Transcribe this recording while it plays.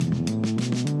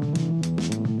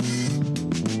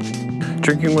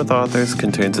Drinking with Authors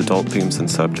contains adult themes and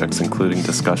subjects, including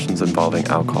discussions involving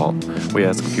alcohol. We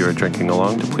ask if you are drinking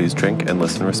along to please drink and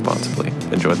listen responsibly.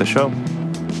 Enjoy the show.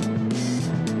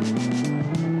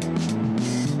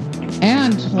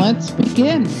 And let's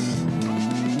begin.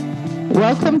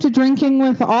 Welcome to Drinking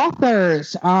with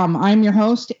Authors. I'm your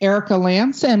host, Erica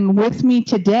Lance, and with me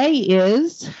today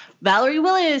is... Valerie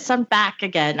Willis. I'm back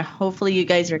again. Hopefully you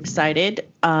guys are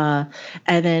excited. And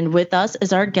then with us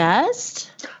is our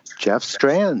guest... Jeff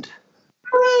Strand.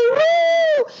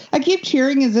 I keep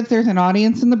cheering as if there's an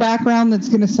audience in the background that's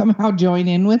going to somehow join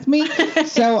in with me.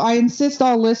 So I insist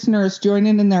all listeners join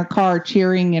in their car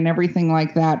cheering and everything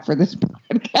like that for this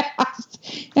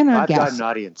podcast. And our I've got an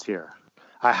audience here.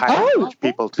 I encourage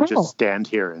people to just stand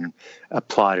here and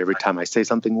applaud every time I say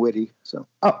something witty. So.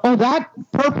 That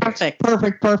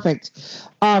perfect.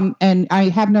 And I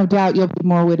have no doubt you'll be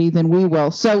more witty than we will.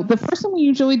 So the first thing we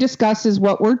usually discuss is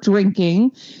what we're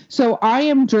drinking. So I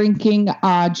am drinking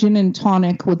gin and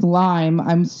tonic with lime.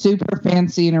 I'm super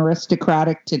fancy and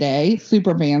aristocratic today.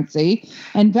 Super fancy.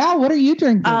 And Val, what are you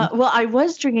drinking? Well, I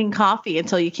was drinking coffee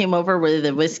until you came over with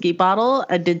a whiskey bottle.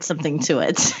 I did something to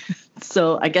it.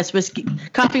 So I guess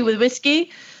coffee with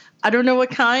whiskey. I don't know what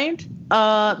kind,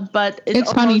 but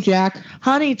it's Honey Jack.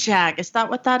 Honey Jack. Is that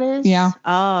what that is? Yeah.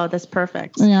 Oh, that's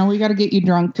perfect. Yeah, we got to get you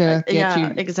drunk to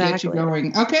get exactly. you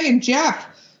going. Okay, and Jeff,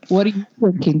 what are you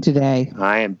drinking today?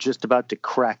 I am just about to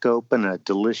crack open a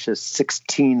delicious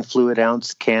 16 fluid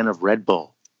ounce can of Red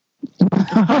Bull.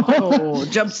 Oh,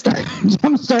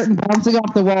 Jumpstart and bouncing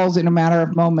off the walls in a matter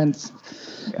of moments.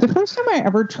 The first time I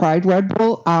ever tried Red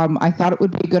Bull, I thought it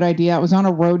would be a good idea. I was on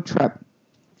a road trip,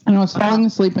 and I was falling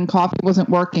asleep, and coffee wasn't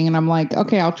working, and I'm like,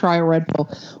 okay, I'll try a Red Bull.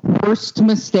 Worst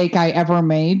mistake I ever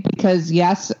made, because,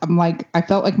 yes, I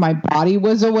felt like my body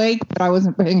was awake, but I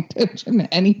wasn't paying attention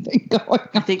to anything going on.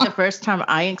 I think the first time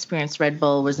I experienced Red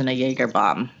Bull was in a Jaeger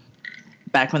bomb,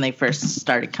 back when they first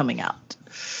started coming out.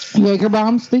 Jaeger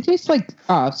bombs, they taste like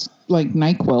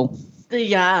NyQuil.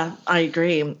 Yeah, I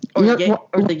agree. Or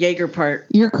the Jaeger part.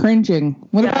 You're cringing.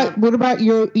 What about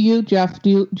you, Jeff?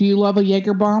 Do you love a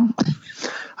Jaeger bomb?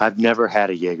 I've never had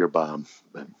a Jaeger bomb,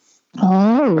 but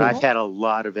I've had a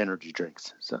lot of energy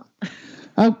drinks. So,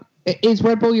 is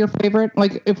Red Bull your favorite?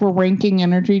 Like, if we're ranking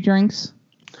energy drinks?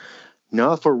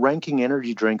 No, if we're ranking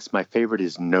energy drinks, my favorite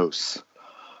is Nos.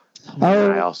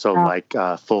 I also like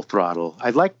Full Throttle. I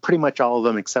like pretty much all of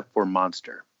them except for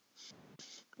Monster.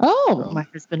 Oh, my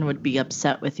husband would be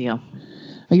upset with you.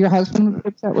 Your husband would be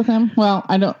upset with him? Well,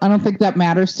 I don't think that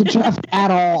matters to Jeff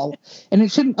at all. And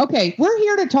it shouldn't. Okay, we're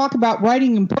here to talk about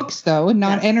writing in books, though, and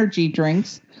not energy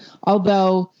drinks.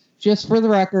 Although, just for the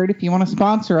record, if you want to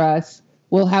sponsor us,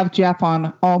 we'll have Jeff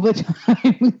on all the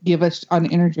time. Give us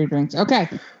on energy drinks. Okay.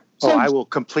 So, I will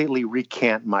completely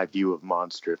recant my view of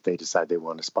Monster if they decide they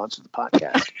want to sponsor the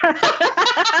podcast.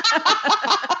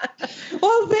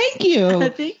 Well, thank you.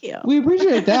 Thank you. We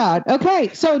appreciate that. Okay,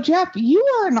 so Jeff, you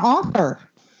are an author.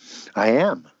 I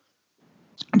am.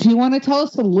 Do you want to tell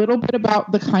us a little bit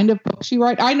about the kind of books you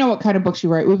write? I know what kind of books you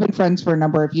write. We've been friends for a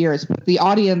number of years, but the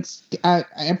audience,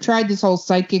 I've tried this whole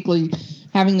psychically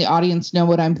having the audience know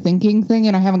what I'm thinking thing,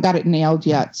 and I haven't got it nailed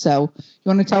yet. So you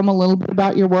want to tell them a little bit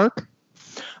about your work?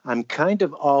 I'm kind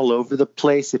of all over the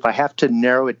place. If I have to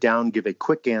narrow it down, give a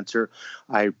quick answer,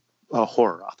 I'm a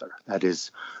horror author. That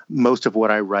is, most of what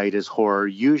I write is horror,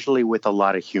 usually with a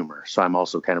lot of humor. So I'm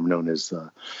also kind of known as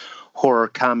a horror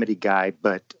comedy guy,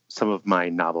 but some of my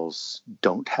novels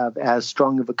don't have as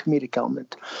strong of a comedic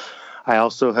element. I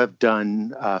also have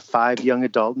done 5 young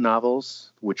adult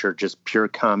novels, which are just pure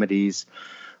comedies.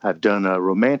 I've done a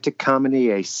romantic comedy,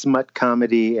 a smut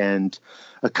comedy, and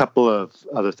a couple of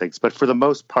other things. But for the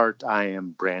most part, I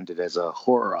am branded as a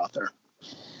horror author.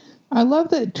 I love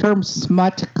the term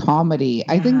smut comedy.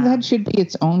 I think that should be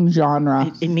its own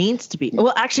genre. It needs to be.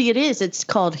 Well, actually, it is. It's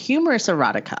called humorous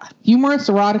erotica. Humorous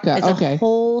erotica. It's a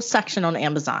whole section on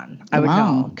Amazon. I would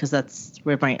know, because that's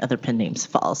where my other pen names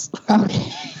falls.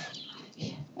 Okay.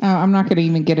 I'm not going to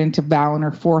even get into Val and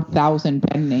her 4,000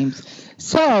 pen names.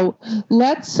 So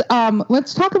let's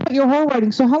talk about your horror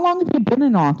writing. So how long have you been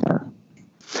an author?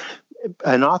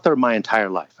 An author my entire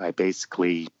life. I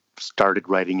basically started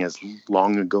writing as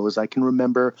long ago as I can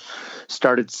remember,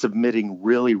 started submitting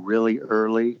really, really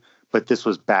early, but this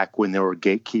was back when there were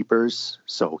gatekeepers.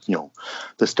 So,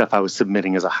 the stuff I was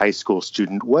submitting as a high school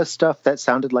student was stuff that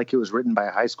sounded like it was written by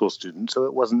a high school student, so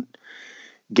it wasn't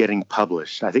getting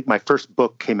published. I think my first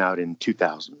book came out in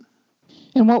 2000.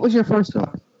 And what was your first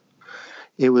book?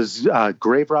 It was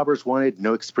Grave Robbers Wanted,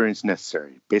 No Experience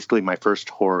Necessary. Basically my first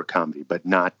horror comedy, but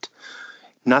not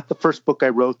the first book I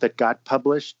wrote that got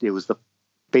published. It was the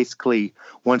basically,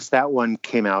 once that one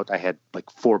came out, I had like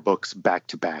 4 books back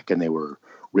to back, and they were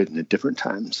written at different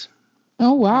times.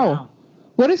 Oh, wow.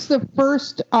 What is the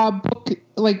first book,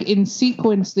 like in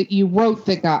sequence, that you wrote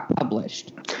that got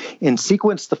published? In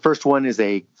sequence, the first one is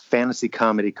a fantasy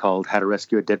comedy called How to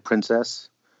Rescue a Dead Princess,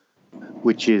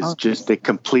 which is just a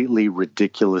completely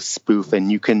ridiculous spoof.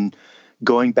 And you can,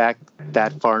 going back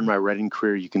that far in my writing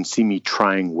career, you can see me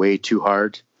trying way too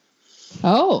hard.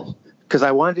 Oh. Because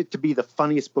I wanted it to be the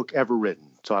funniest book ever written.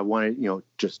 So I wanted,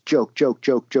 just joke.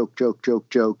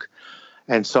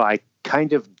 And so I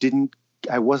kind of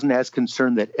I wasn't as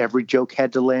concerned that every joke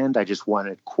had to land. I just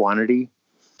wanted quantity.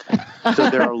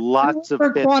 So there are lots of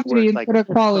bits quantity where it's instead of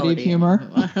quality of humor.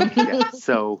 Yeah,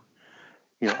 so,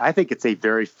 I think it's a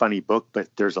very funny book, but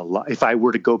there's a lot. If I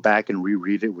were to go back and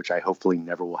reread it, which I hopefully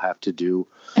never will have to do,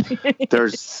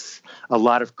 there's a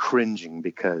lot of cringing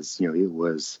because, it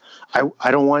was,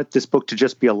 I don't want this book to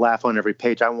just be a laugh on every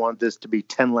page. I want this to be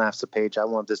 10 laughs a page. I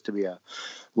want this to be a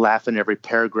laugh in every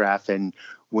paragraph. And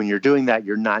when you're doing that,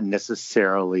 you're not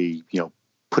necessarily,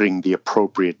 putting the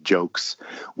appropriate jokes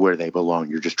where they belong.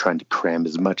 You're just trying to cram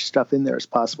as much stuff in there as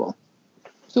possible.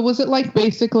 So was it like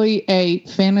basically a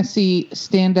fantasy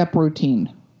stand-up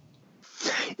routine?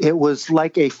 It was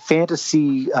like a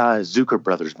fantasy Zucker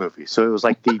Brothers movie. So it was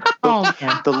like the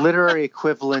the literary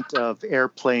equivalent of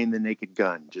Airplane, The Naked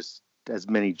Gun. Just as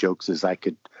many jokes as I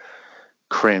could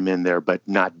cram in there, but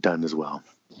not done as well.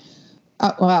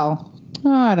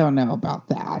 I don't know about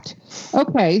that.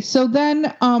 Okay, so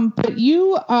then, but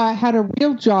you had a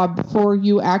real job before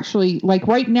you actually, like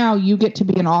right now, you get to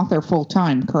be an author full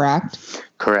time, correct?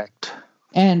 Correct.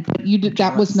 And you did.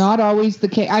 That was not always the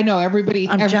case. I know everybody.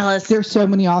 I'm jealous. There's so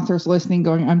many authors listening,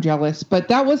 going, "I'm jealous," but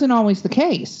that wasn't always the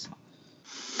case.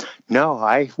 No,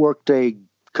 I worked a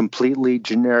completely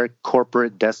generic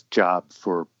corporate desk job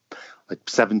for like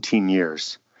 17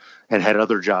 years. And had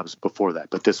other jobs before that.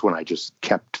 But this one I just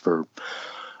kept for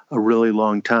a really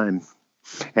long time.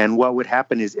 And what would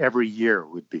happen is every year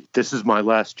would be, this is my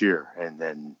last year. And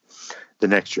then the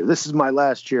next year, this is my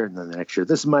last year. And then the next year,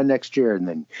 this is my next year. And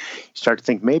then you start to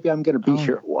think, maybe I'm going to be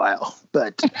here a while.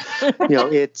 But,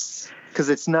 it's because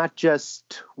it's not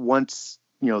just once,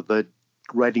 the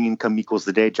writing income equals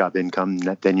the day job income,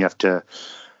 then you have to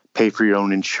pay for your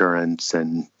own insurance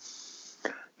and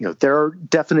there are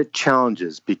definite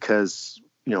challenges because,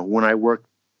 when I worked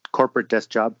corporate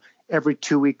desk job, every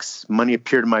 2 weeks, money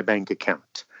appeared in my bank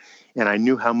account. And I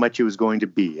knew how much it was going to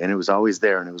be. And it was always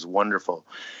there and it was wonderful.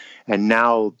 And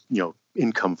now,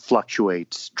 income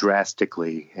fluctuates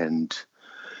drastically. And,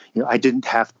 I didn't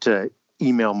have to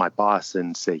email my boss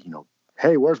and say,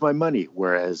 hey, where's my money?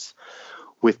 Whereas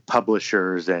with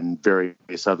publishers and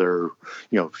various other,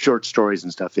 short stories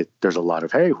and stuff, there's a lot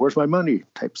of, hey, where's my money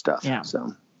type stuff. Yeah.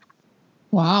 So.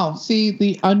 Wow. See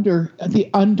the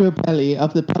underbelly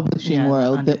of the publishing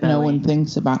world that no one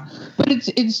thinks about. But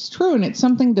it's true, and it's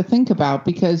something to think about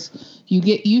because you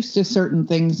get used to certain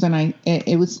things. And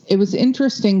it was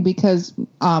interesting because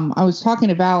I was talking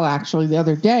to Val actually the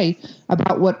other day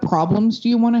about what problems do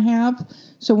you want to have.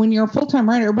 So when you're a full-time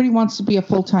writer, everybody wants to be a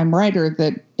full-time writer.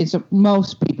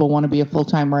 Most people want to be a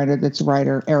full-time writer. That's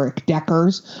writer Eric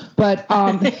Deckers. But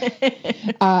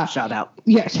shout out.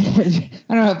 Yes,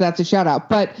 I don't know if that's a shout out,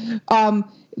 but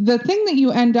the thing that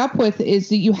you end up with is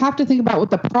that you have to think about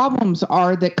what the problems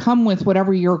are that come with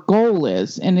whatever your goal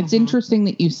is. And it's interesting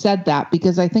that you said that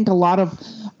because I think a lot of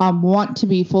want to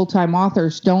be full-time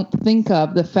authors don't think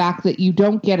of the fact that you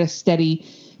don't get a steady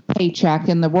paycheck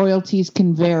and the royalties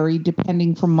can vary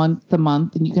depending from month to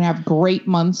month, and you can have great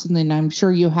months and then I'm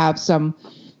sure you have some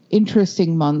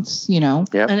interesting months,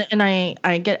 Yep. And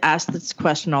I get asked this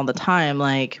question all the time,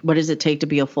 like, what does it take to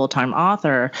be a full-time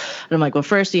author? And I'm like, well,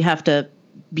 first you have to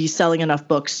be selling enough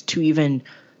books to even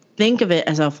think of it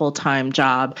as a full-time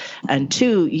job, and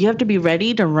 2, you have to be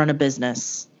ready to run a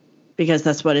business. Because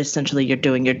that's what essentially you're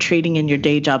doing. You're trading in your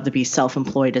day job to be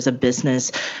self-employed as a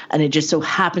business. And it just so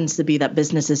happens to be that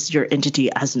business is your entity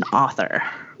as an author.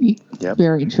 Yep.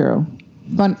 Very true.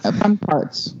 Fun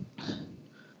parts.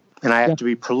 And I have to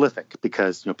be prolific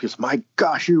because, people say, my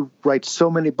gosh, you write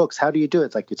so many books. How do you do it?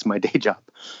 It's like, it's my day job.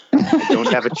 I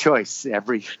don't have a choice.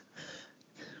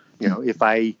 If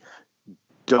I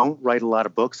don't write a lot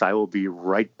of books, I will be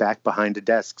right back behind a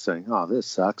desk saying, oh, this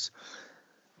sucks.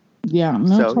 Yeah.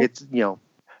 So it's,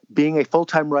 being a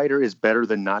full-time writer is better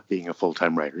than not being a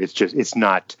full-time writer. It's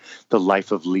not the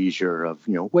life of leisure of,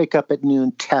 wake up at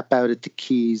noon, tap out at the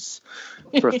Keys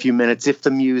for a few minutes. If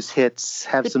the muse hits,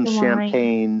 have some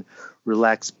champagne,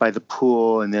 relax by the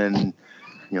pool, and then,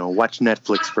 watch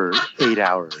Netflix for 8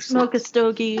 hours. Smoke a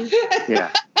stogie.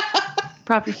 Yeah.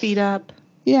 Prop your feet up.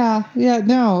 Yeah,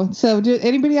 no. So,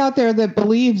 anybody out there that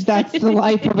believes that's the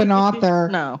life of an author?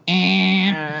 No.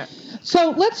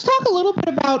 So let's talk a little bit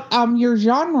about your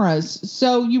genres.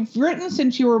 So you've written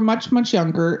since you were much, much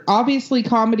younger. Obviously,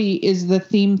 comedy is the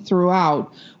theme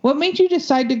throughout. What made you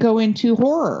decide to go into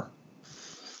horror?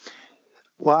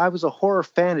 Well, I was a horror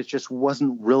fan. It just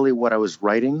wasn't really what I was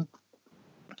writing.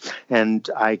 And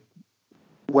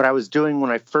what I was doing when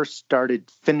I first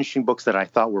started finishing books that I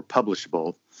thought were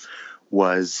publishable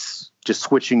was just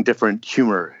switching different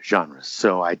humor genres.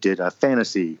 So I did a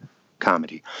fantasy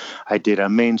comedy. I did a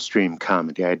mainstream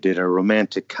comedy. I did a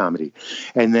romantic comedy.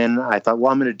 And then I thought,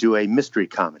 well, I'm going to do a mystery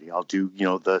comedy. I'll do,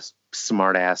 the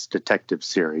smart-ass detective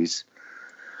series.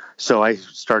 So I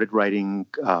started writing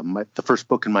the first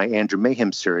book in my Andrew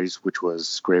Mayhem series, which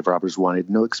was Grave Robbers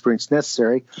Wanted, No Experience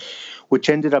Necessary, which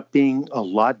ended up being a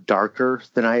lot darker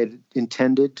than I had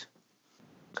intended.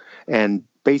 And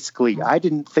basically, I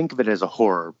didn't think of it as a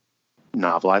horror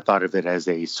novel. I thought of it as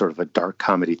a sort of a dark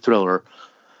comedy thriller.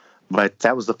 But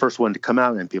that was the first one to come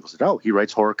out, and people said, oh, he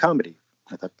writes horror comedy.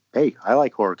 I thought, hey, I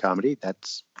like horror comedy.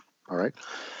 That's all right.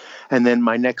 And then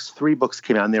my next 3 books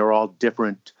came out, and they were all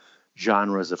different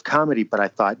genres of comedy. But I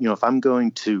thought, if I'm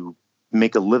going to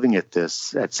make a living at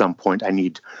this at some point, I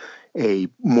need a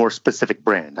more specific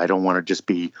brand. I don't want to just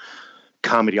be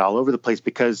comedy all over the place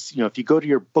because, if you go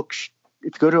to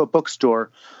a bookstore,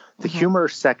 the humor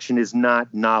section is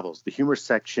not novels. The humor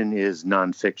section is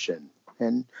nonfiction.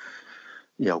 And,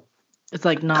 it's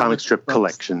like comic strip books.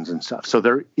 Collections and stuff.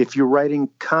 So if you're writing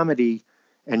comedy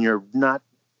and you're not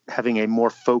having a more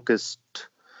focused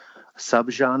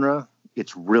subgenre,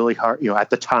 it's really hard. At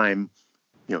the time,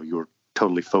 you were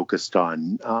totally focused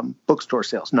on bookstore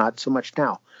sales, not so much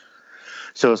now.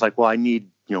 So it's like, well, I need,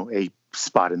 a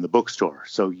spot in the bookstore.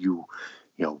 So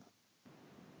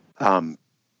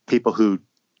people who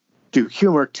do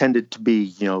humor tended to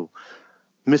be,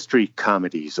 mystery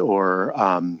comedies or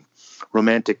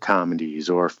romantic comedies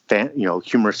or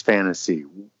humorous fantasy,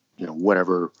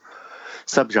 whatever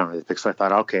subgenre they pick. So I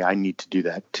thought, okay, I need to do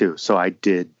that too. So I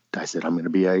said, I'm going to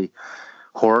be a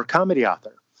horror comedy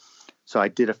author. So I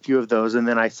did a few of those, and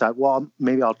then I thought, well,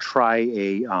 maybe I'll try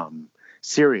a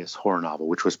serious horror novel,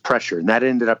 which was Pressure, and that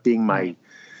ended up being my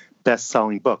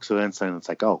best-selling book. So then it's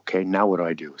like, oh, okay, now what do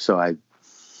I do? So I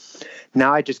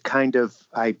just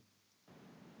I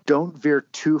don't veer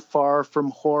too far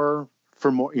from horror.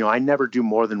 For more, I never do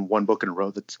more than 1 book in a row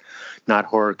that's not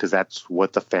horror because that's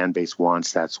what the fan base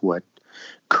wants. That's what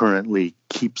currently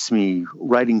keeps me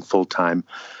writing full time.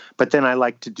 But then I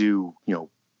like to do,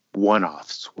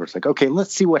 one-offs where it's like, okay,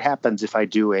 let's see what happens if I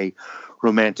do a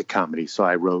romantic comedy. So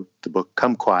I wrote the book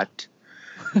Kumquat,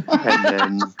 and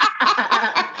then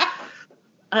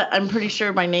I'm pretty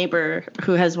sure my neighbor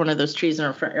who has one of those trees in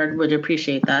her front yard would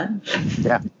appreciate that.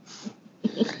 Yeah.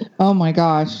 Oh my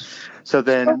gosh. So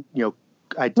then,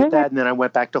 I did that, and then I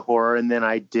went back to horror, and then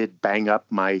I did Bang Up,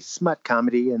 my smut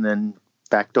comedy, and then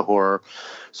back to horror.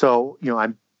 So,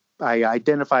 I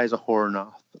identify as a horror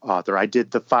author. I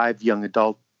did the 5 young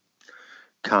adult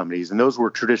comedies, and those were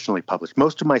traditionally published.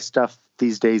 Most of my stuff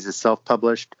these days is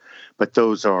self-published, but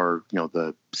those are,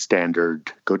 the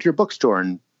standard go to your bookstore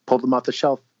and pull them off the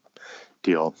shelf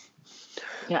deal.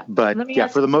 Yeah. But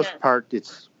for the most part,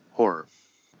 it's horror.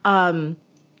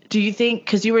 Do you think,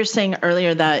 because you were saying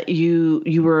earlier that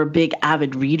you were a big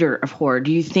avid reader of horror, do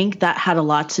you think that had a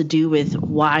lot to do with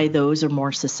why those are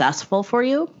more successful for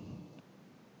you?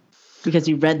 Because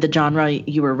you read the genre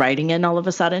you were writing in all of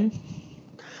a sudden?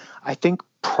 I think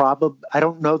I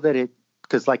don't know that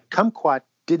because like Kumquat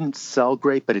didn't sell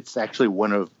great, but it's actually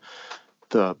one of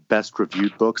the best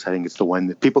reviewed books. I think it's the one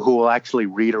that people who will actually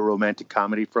read a romantic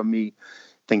comedy from me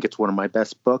think it's one of my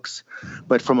best books.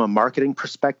 But from a marketing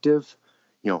perspective,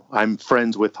 I'm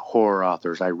friends with horror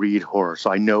authors. I read horror,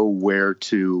 so I know where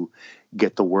to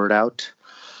get the word out.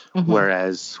 Mm-hmm.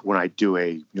 Whereas when I do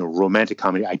a romantic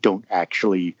comedy, I don't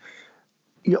actually,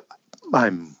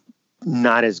 I'm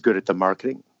not as good at the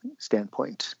marketing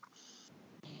standpoint.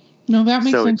 No, that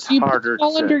makes sense. It's harder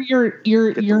all under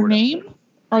your name?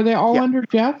 Are they all under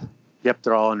Jeff? Yep,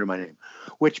 they're all under my name.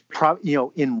 Which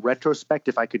in retrospect,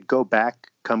 if I could go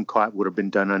back, Kumquat would have been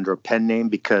done under a pen name,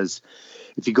 because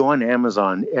if you go on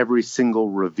Amazon, every single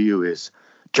review is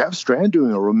Jeff Strand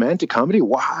doing a romantic comedy.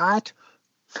 What?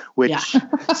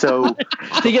 So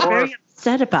they get very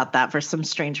upset about that for some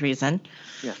strange reason.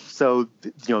 Yeah. So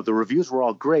the reviews were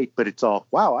all great, but it's all,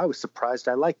 wow, I was surprised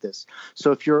I like this.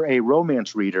 So if you're a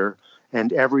romance reader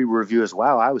and every review is,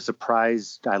 wow, I was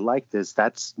surprised I like this,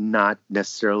 that's not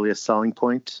necessarily a selling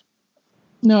point.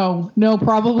 No,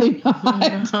 probably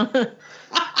not.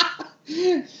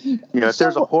 If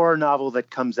there's a horror novel that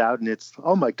comes out and it's,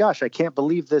 oh my gosh, I can't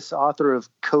believe this author of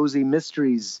cozy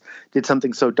mysteries did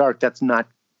something so dark. That's not,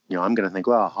 I'm going to think,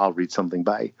 well, I'll read something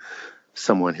by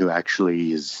someone who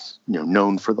actually is,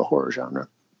 known for the horror genre.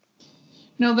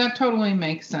 No, that totally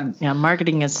makes sense. Yeah,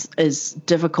 marketing is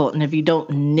difficult, and if you don't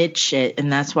niche it,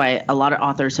 and that's why a lot of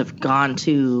authors have gone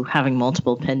to having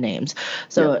multiple pen names.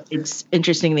 So It's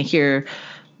interesting to hear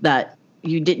that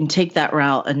you didn't take that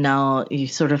route, and now you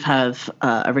sort of have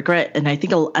a regret. And I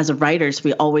think as writers,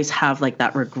 we always have like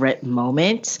that regret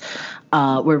moment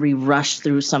where we rush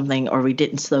through something or we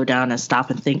didn't slow down and stop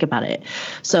and think about it.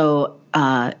 So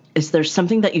is there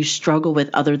something that you struggle with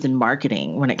other than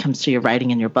marketing when it comes to your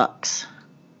writing and your books?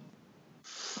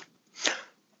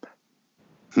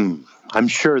 I'm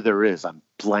sure there is. I'm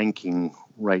blanking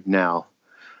right now.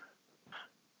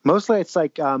 Mostly it's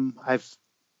like I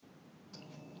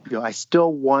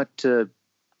still want to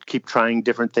keep trying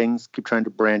different things, keep trying to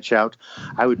branch out.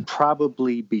 I would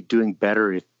probably be doing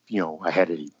better if, I had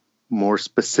a more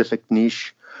specific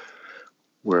niche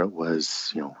where it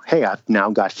was, hey, I've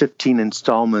now got 15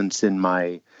 installments in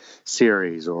my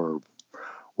series or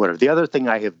whatever. The other thing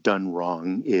I have done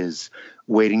wrong is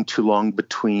waiting too long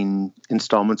between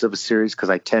installments of a series because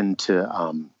I tend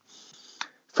to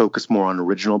focus more on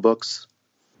original books.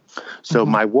 So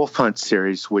my Wolf Hunt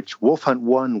series, which Wolf Hunt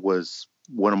 1 was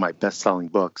one of my best-selling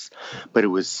books, but it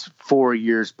was 4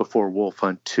 years before Wolf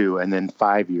Hunt 2 and then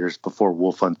 5 years before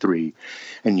Wolf Hunt 3.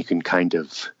 And you can kind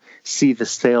of see the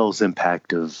sales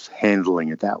impact of handling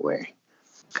it that way.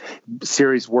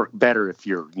 Series work better if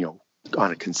you're,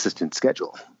 on a consistent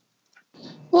schedule.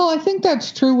 Well, I think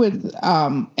that's true with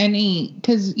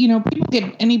because, people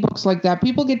get any books like that.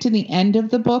 People get to the end of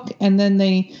the book and then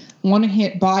they want to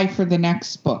hit buy for the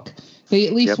next book. They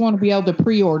at least want to be able to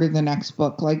pre-order the next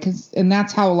book. And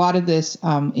that's how a lot of this,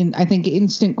 I think,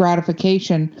 instant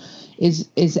gratification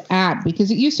is at. Because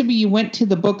it used to be you went to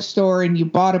the bookstore and you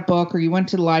bought a book, or you went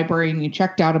to the library and you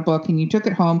checked out a book and you took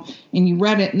it home and you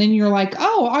read it. And then you're like,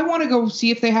 oh, I want to go see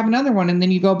if they have another one. And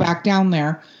then you go back down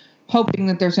there, hoping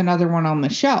that there's another one on the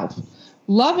shelf.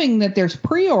 Loving that there's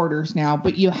pre-orders now,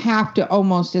 but you have to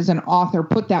almost, as an author,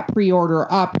 put that pre-order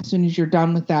up as soon as you're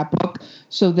done with that book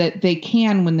so that they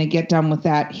can, when they get done with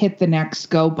that, hit the next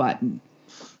go button.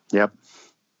 Yep.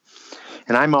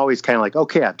 And I'm always kind of like,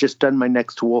 okay, I've just done my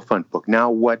next Wolf Hunt book. Now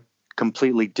what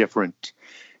completely different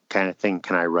kind of thing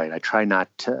can I write? I try not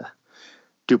to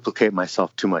duplicate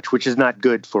myself too much, which is not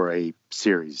good for a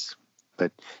series,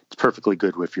 but it's perfectly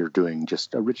good if you're doing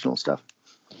just original stuff.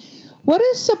 What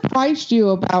has surprised you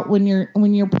about when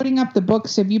you're putting up the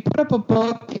books? Have you put up a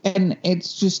book and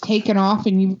it's just taken off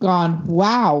and you've gone,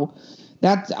 wow,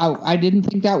 I didn't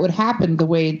think that would happen the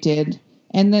way it did?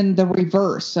 And then the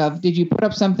reverse of, did you put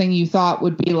up something you thought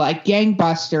would be like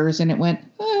gangbusters and it went,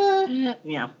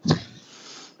 Yeah.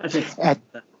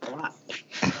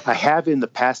 I have in the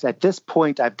past. At this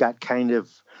point, I've got kind of,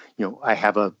 I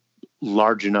have a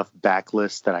large enough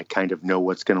backlist that I kind of know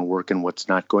what's going to work and what's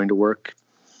not going to work.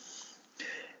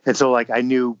 And so, I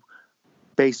knew,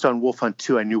 based on Wolf Hunt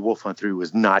 2, I knew Wolf Hunt 3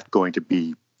 was not going to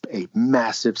be a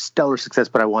massive, stellar success,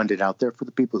 but I wanted it out there for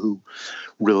the people who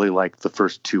really like the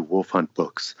first two Wolf Hunt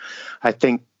books. I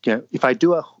think, if I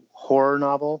do a horror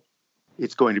novel,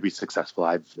 it's going to be successful.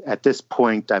 At this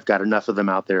point, I've got enough of them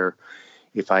out there.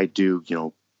 If I do,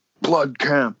 Blood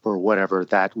Camp or whatever,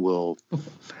 that will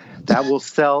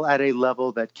sell at a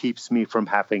level that keeps me from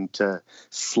having to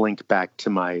slink back to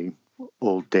my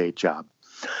old day job.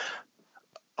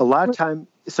 A lot of time,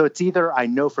 so it's either I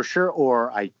know for sure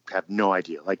or I have no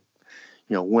idea.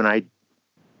 When I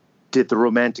did the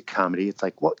romantic comedy, it's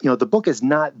like, well, the book is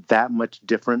not that much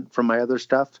different from my other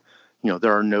stuff.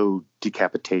 There are no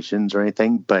decapitations or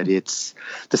anything, but it's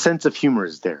the sense of humor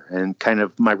is there and kind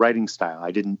of my writing style. I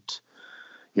didn't,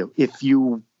 if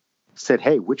you said,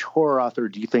 hey, which horror author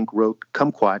do you think wrote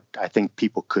Kumquat? I think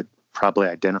people could probably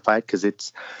identify it because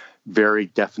it's very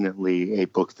definitely a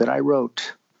book that I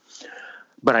wrote,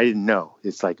 but I didn't know.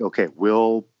 It's like, okay,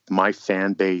 will my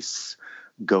fan base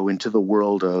go into the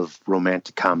world of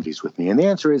romantic comedies with me? And the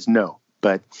answer is no,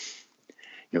 but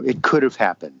it could have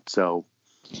happened. So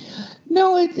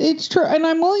no, it's true. And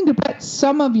I'm willing to bet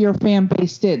some of your fan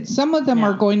base did. Some of them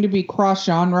are going to be cross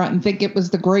genre and think it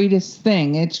was the greatest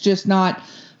thing. It's just not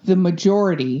the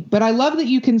majority. But I love that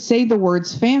you can say the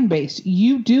words fan base.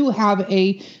 You do have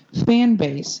a fan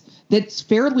base that's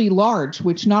fairly large,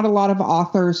 which not a lot of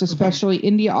authors, especially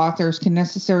indie authors, can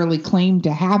necessarily claim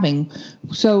to having.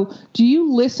 So do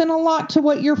you listen a lot to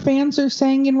what your fans are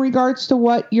saying in regards to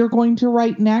what you're going to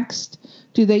write next?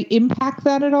 Do they impact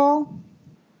that at all?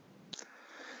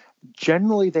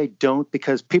 Generally, they don't,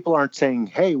 because people aren't saying,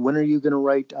 hey, when are you going to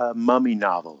write a mummy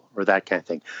novel or that kind of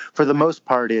thing. For the most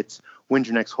part, it's when's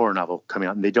your next horror novel coming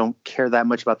out? And they don't care that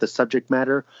much about the subject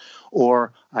matter,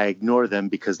 or I ignore them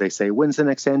because they say, when's the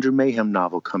next Andrew Mayhem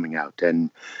novel coming out? And,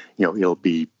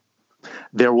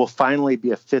 there will finally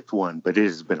be a fifth one, but it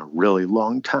has been a really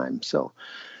long time. So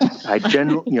I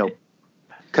generally,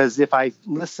 because if I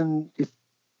listen,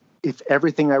 if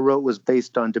everything I wrote was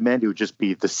based on demand, it would just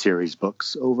be the series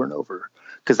books over and over,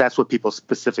 because that's what people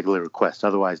specifically request.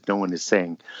 Otherwise, no one is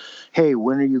saying, hey,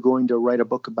 when are you going to write a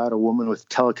book about a woman with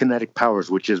telekinetic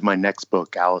powers, which is my next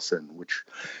book, Allison, which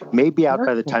may be out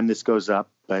by the time this goes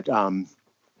up. But, so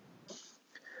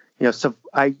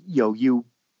you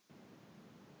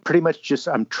pretty much just,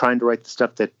 I'm trying to write the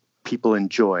stuff that people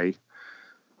enjoy,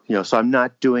 so I'm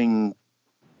not doing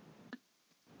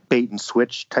bait and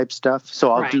switch type stuff.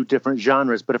 So I'll do different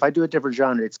genres, but if I do a different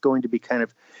genre, it's going to be kind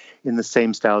of in the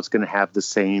same style. It's going to have the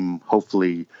same,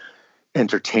 hopefully,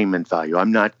 entertainment value.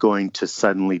 I'm not going to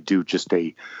suddenly do just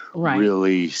a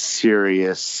really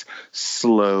serious,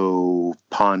 slow,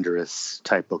 ponderous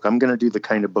type book. I'm going to do the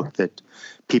kind of book that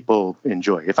people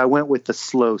enjoy. If I went with the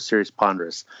slow, serious,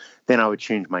 ponderous, then I would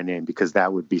change my name, because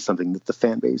that would be something that the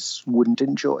fan base wouldn't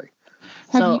enjoy.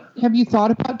 Have you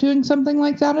thought about doing something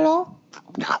like that at all?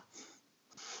 No.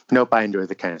 Nope, I enjoy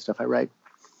the kind of stuff I write.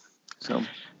 So.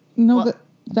 No,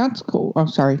 that's cool. Oh,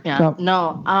 sorry. Yeah.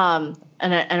 No.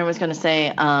 And I was going to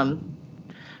say,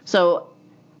 so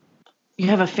you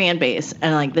have a fan base,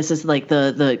 and like this is like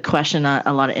the question that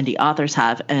a lot of indie authors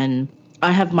have, and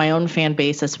I have my own fan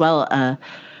base as well.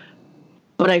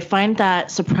 But I find that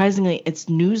surprisingly, it's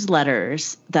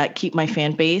newsletters that keep my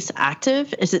fan base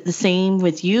active. Is it the same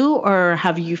with you, or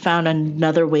have you found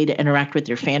another way to interact with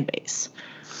your fan base?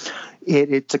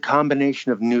 It's a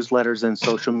combination of newsletters and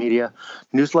social media.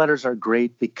 Newsletters are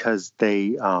great because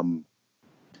they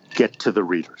get to the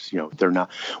readers. They're not.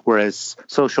 Whereas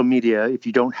social media, if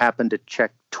you don't happen to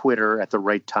check Twitter at the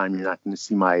right time, you're not going to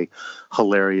see my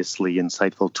hilariously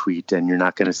insightful tweet, and you're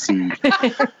not going to see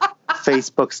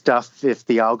Facebook stuff if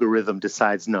the algorithm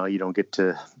decides, no, you don't get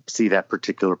to see that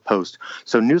particular post.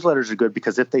 So newsletters are good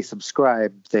because if they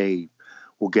subscribe, they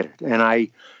will get it. And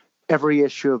every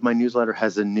issue of my newsletter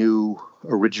has a new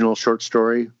original short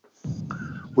story,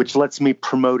 which lets me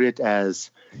promote it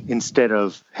as, instead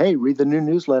of, hey, read the new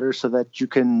newsletter so that you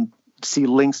can see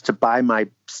links to buy my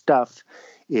stuff,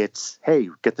 it's, hey,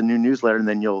 get the new newsletter and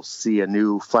then you'll see a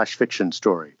new flash fiction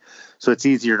story. So it's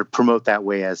easier to promote that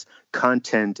way as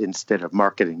content instead of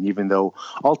marketing, even though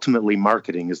ultimately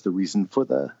marketing is the reason for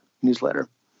the newsletter.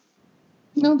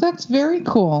 No, that's very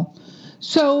cool.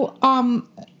 So,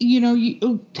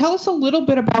 you tell us a little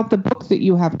bit about the book that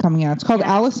you have coming out. It's called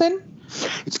Allison?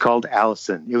 It's called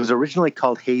Allison. It was originally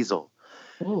called Hazel.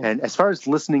 Ooh. And as far as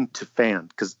listening to fans,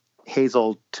 because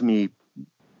Hazel to me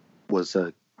was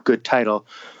a good title,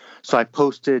 so I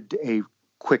posted a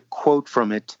quick quote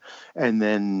from it, and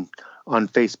then on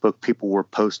Facebook people were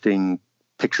posting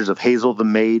pictures of Hazel the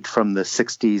maid from the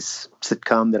 60s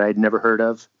sitcom that I'd never heard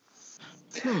of.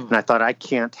 And I thought, I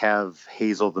can't have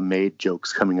Hazel the maid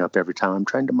jokes coming up every time I'm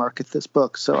trying to market this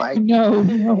book. So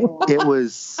it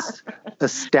was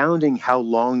astounding how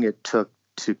long it took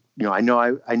to, I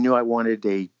knew I wanted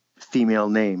a female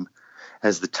name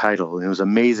as the title, and it was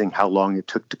amazing how long it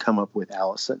took to come up with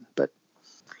Allison. But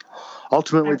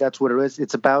ultimately, that's what it is.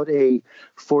 It's about a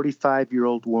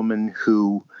 45-year-old woman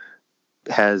who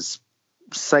has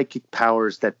psychic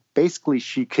powers that basically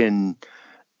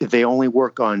they only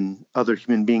work on other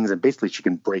human beings, and basically she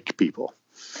can break people.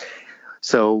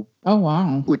 So, oh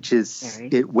wow, which is,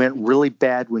 it went really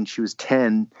bad when she was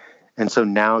 10. And so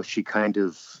now she kind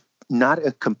of, not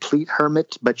a complete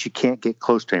hermit, but she can't get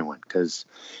close to anyone because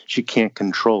she can't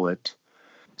control it.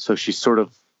 So she sort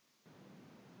of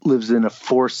lives in a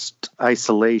forced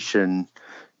isolation,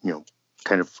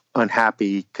 kind of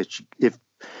unhappy, because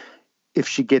if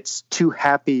she gets too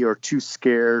happy or too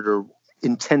scared or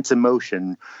intense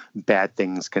emotion, bad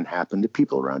things can happen to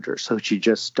people around her. So she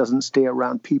just doesn't stay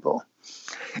around people.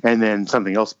 And then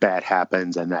something else bad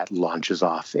happens, and that launches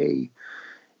off a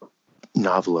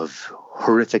novel of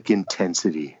horrific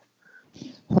intensity.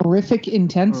 Horrific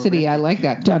intensity. I like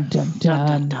that. Dun, dun,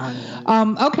 dun. Dun, dun,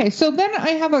 dun. Okay, so then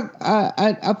I have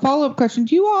a follow-up question.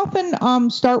 Do you often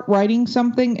start writing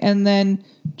something and then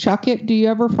chuck it? Do you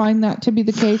ever find that to be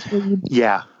the case?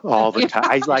 Yeah, all the time.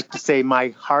 I like to say my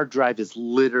hard drive is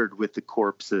littered with the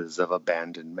corpses of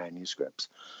abandoned manuscripts.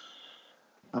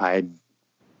 A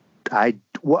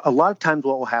lot of times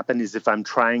what will happen is if I'm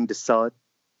trying to sell it,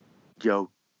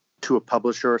 to a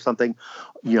publisher or something,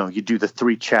 you do the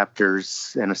 3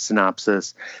 chapters and a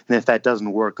synopsis. And if that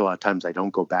doesn't work, a lot of times I don't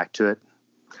go back to it.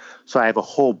 So I have a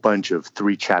whole bunch of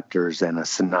 3 chapters and a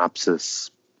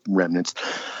synopsis remnants.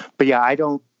 But yeah,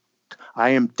 I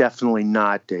am definitely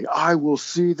not I will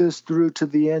see this through to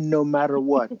the end no matter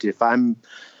what. If I'm,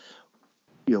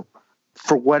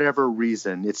 for whatever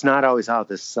reason, it's not always,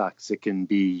 this sucks. It can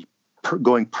be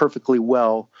going perfectly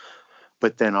well,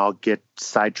 but then I'll get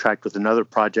sidetracked with another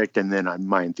project, and then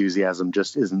my enthusiasm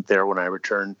just isn't there when I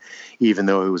return, even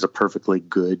though it was a perfectly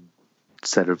good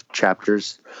set of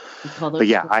chapters. But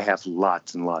yeah, I have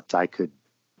lots and lots. I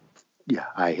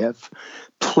have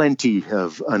plenty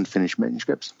of unfinished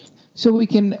manuscripts. So we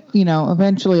can,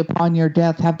 eventually upon your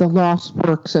death, have the lost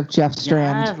works of Jeff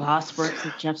Strand. Yeah, lost works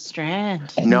of Jeff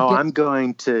Strand. No, I'm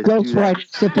going to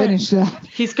ghostwriters to finish that.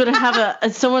 He's going to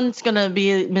have someone's going to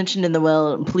be mentioned in the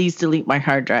will. Please delete my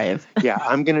hard drive. Yeah,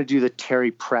 I'm going to do the Terry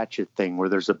Pratchett thing where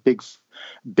there's a big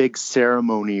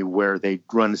ceremony where they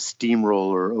run a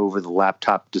steamroller over the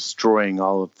laptop, destroying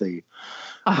all of the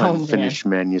unfinished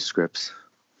manuscripts.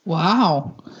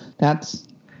 Wow,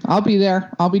 I'll be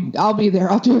there. I'll be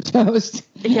there. I'll do a toast.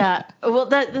 Yeah. Well,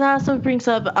 that also brings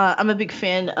up, I'm a big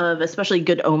fan of especially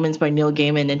Good Omens by Neil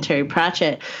Gaiman and Terry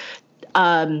Pratchett.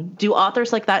 Do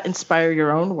authors like that inspire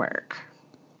your own work?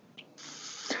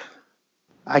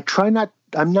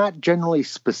 I'm not generally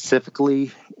specifically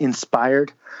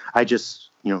inspired. I just,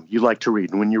 you like to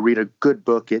read. And when you read a good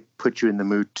book, it puts you in the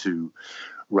mood to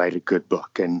write a good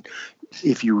book. And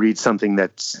if you read something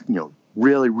that's,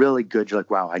 really, really good, you're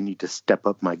like, wow, I need to step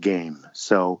up my game.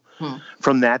 So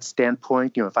from that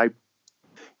standpoint, if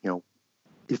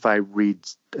I read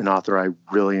an author I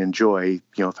really enjoy,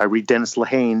 if I read Dennis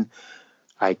Lehane,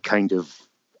 I kind of,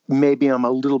 maybe I'm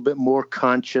a little bit more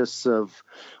conscious of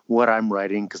what I'm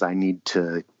writing because I need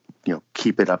to,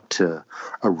 keep it up to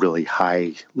a really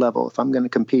high level if I'm going to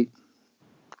compete.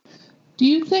 Do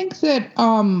you think that,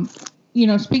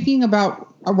 speaking about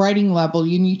a writing level,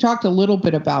 you talked a little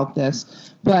bit about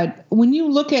this, but when you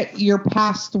look at your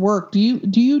past work, do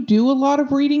you do a lot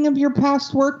of reading of your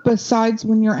past work besides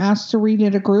when you're asked to read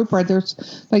at a group? Are there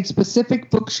like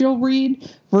specific books you'll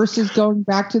read versus going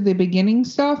back to the beginning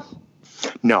stuff?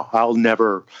 No, I'll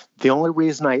never. The only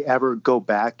reason I ever go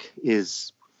back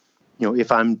is,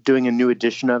 if I'm doing a new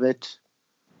edition of it,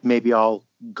 maybe I'll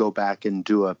go back and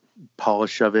do a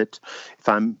polish of it. If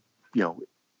I'm,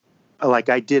 like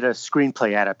I did a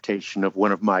screenplay adaptation of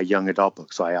one of my young adult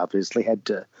books, so I obviously had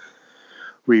to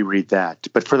reread that.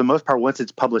 But for the most part, once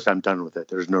it's published, I'm done with it.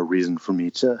 There's no reason for me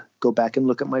to go back and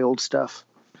look at my old stuff.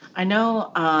 I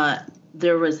know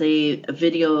there was a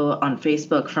video on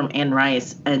Facebook from Anne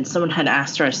Rice, and someone had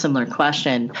asked her a similar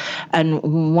question.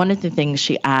 And one of the things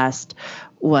she asked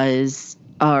was,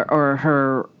 or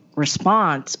her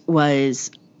response was,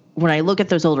 when I look at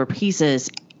those older pieces,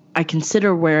 I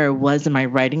consider where I was in my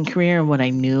writing career and what I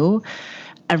knew.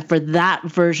 And for that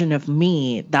version of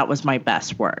me, that was my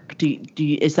best work.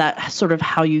 Is that sort of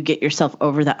how you get yourself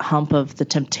over that hump of the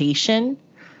temptation?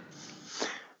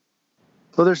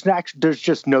 Well, there's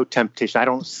just no temptation. I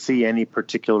don't see any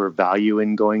particular value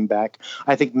in going back.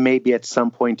 I think maybe at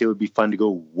some point it would be fun to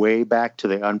go way back to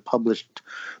the unpublished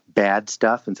bad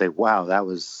stuff and say, wow,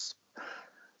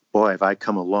 boy, have I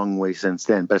come a long way since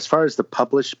then. But as far as the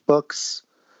published books,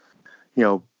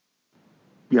 I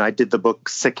did the book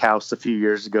Sick House a few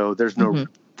years ago. There's no,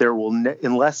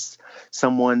 unless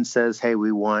someone says, hey,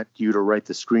 we want you to write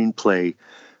the screenplay,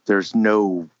 there's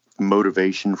no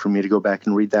motivation for me to go back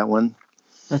and read that one.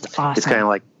 That's awesome. It's kind of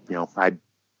like,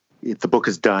 if the book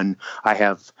is done, I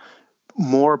have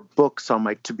more books on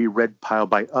my to be read pile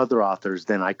by other authors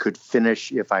than I could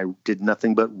finish if I did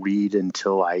nothing but read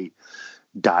until I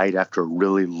died after a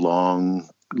really long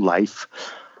life.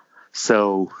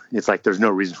 So it's like there's no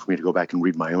reason for me to go back and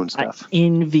read my own stuff. I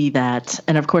envy that.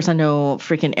 And of course, I know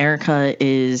freaking Erica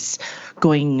is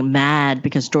going mad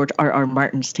because George R.R.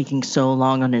 Martin's taking so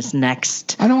long on his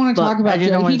next. I don't want to talk about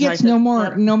Joe. He gets no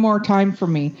more time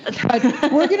from me. But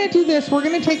we're going to do this. We're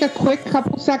going to take a quick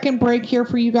couple-second break here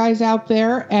for you guys out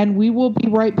there, and we will be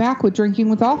right back with Drinking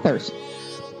with Authors.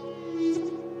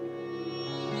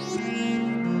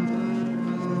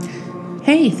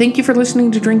 Hey, thank you for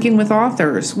listening to Drinking with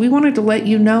Authors. We wanted to let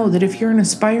you know that if you're an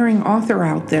aspiring author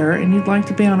out there and you'd like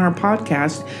to be on our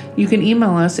podcast, you can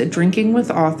email us at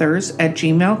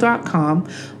drinkingwithauthors@gmail.com.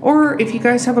 Or if you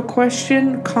guys have a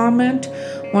question, comment,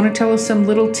 want to tell us some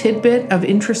little tidbit of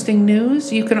interesting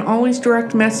news, you can always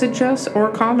direct message us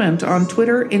or comment on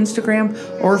Twitter, Instagram,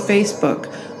 or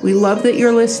Facebook. We love that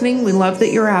you're listening, we love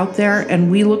that you're out there,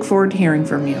 and we look forward to hearing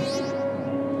from you.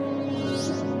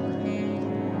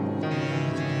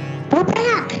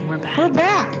 We're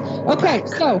back. Okay,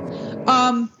 so,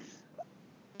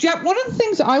 Jeff, one of the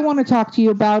things I want to talk to you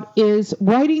about is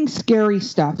writing scary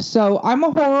stuff. So I'm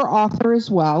a horror author as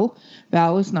well.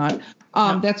 Val is not.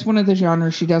 That's one of the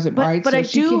genres she doesn't write. But so I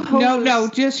do host... No,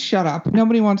 just shut up.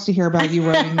 Nobody wants to hear about you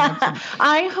writing nonsense.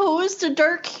 I host a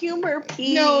dark humor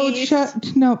piece.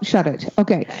 No, shut it.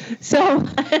 Okay. So,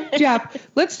 Jeff,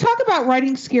 let's talk about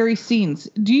writing scary scenes.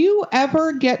 Do you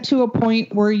ever get to a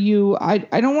point where you, I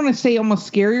don't want to say almost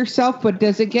scare yourself, but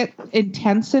does it get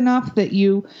intense enough that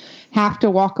you have to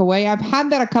walk away? I've had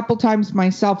that a couple times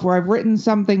myself where I've written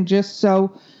something just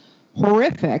so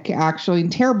horrific, actually, and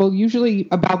terrible, usually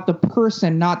about the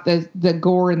person, not the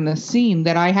gore in the scene,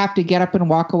 that I have to get up and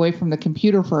walk away from the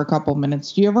computer for a couple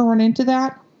minutes. Do you ever run into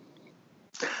that?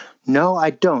 No,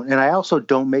 I don't. And I also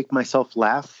don't make myself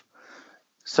laugh.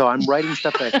 So I'm writing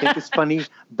stuff that I think is funny,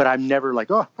 but I'm never like,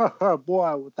 oh,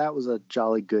 boy, that was a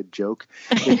jolly good joke.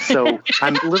 And so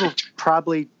I'm a little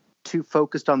probably too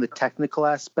focused on the technical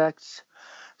aspects.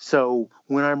 So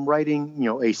when I'm writing,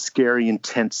 a scary,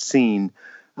 intense scene,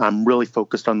 I'm really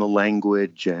focused on the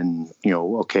language and,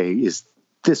 okay, is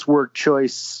this word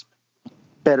choice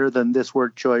better than this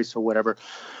word choice or whatever?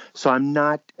 So I'm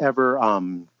not ever I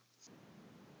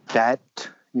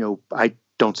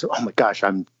don't say, oh my gosh,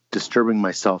 I'm disturbing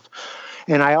myself.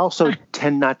 And I also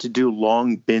tend not to do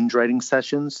long binge writing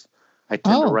sessions. I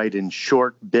tend to write in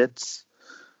short bits.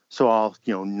 So I'll,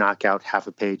 knock out half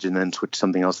a page and then switch to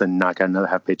something else and knock out another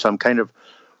half page. So I'm kind of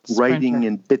writing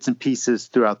in bits and pieces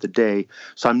throughout the day.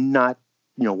 So I'm not,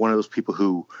 one of those people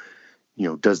who,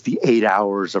 does the 8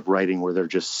 hours of writing where they're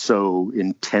just so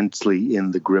intensely in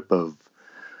the grip of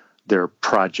their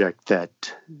project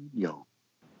that,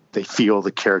 they feel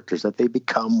the characters, that they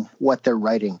become what they're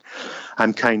writing.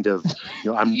 I'm kind of,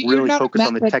 I'm really focused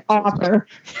on the technical author.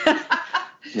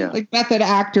 Yeah. Like method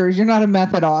actors, you're not a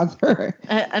method author.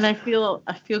 And I feel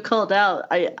called out.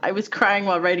 I was crying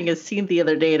while writing a scene the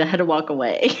other day and I had to walk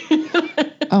away.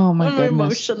 Oh my goodness. I'm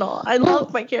emotional. I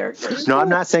love my characters. No, I'm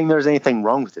not saying there's anything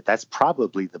wrong with it. That's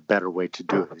probably the better way to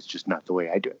do it. It's just not the way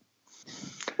I do it.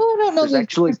 Well, I don't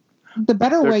know. The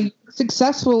better way. You're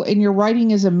successful and your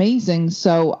writing is amazing.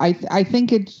 So I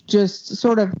think it's just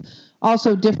sort of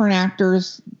also different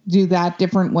actors do that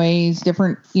different ways,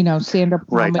 different, stand-up.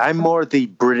 Right. I'm more the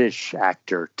British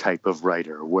actor type of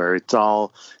writer where it's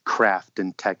all craft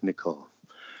and technical.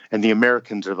 And the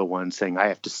Americans are the ones saying, I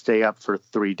have to stay up for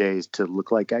 3 days to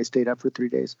look like I stayed up for 3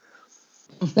 days.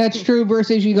 That's true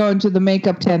versus you go into the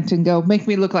makeup tent and go, make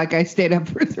me look like I stayed up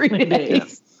for 3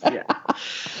 days. Yeah.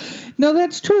 No,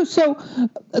 that's true. So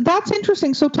that's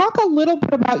interesting. So talk a little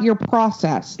bit about your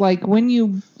process. Like when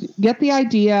you get the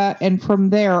idea and from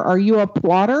there, are you a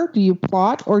plotter? Do you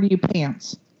plot or do you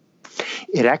pants?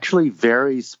 It actually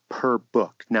varies per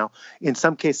book. Now, in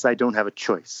some cases, I don't have a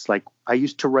choice. Like I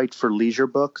used to write for leisure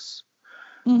books.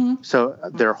 Mm-hmm. So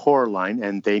they're horror line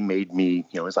and they made me,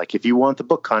 it's like, if you want the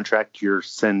book contract, you're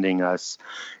sending us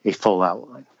a full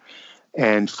outline.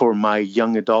 And for my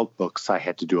young adult books, I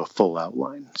had to do a full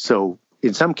outline. So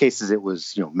in some cases, it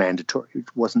was, mandatory.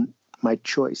 It wasn't my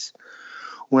choice.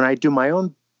 When I do my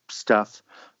own stuff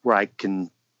where I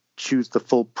can choose the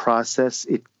full process,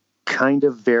 it kind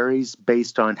of varies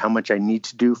based on how much I need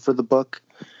to do for the book.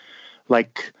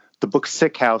 Like the book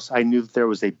Sick House, I knew that there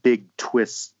was a big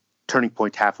twist, turning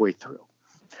point halfway through.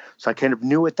 So I kind of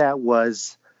knew what that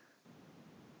was,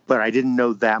 but I didn't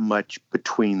know that much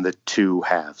between the two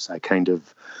halves. I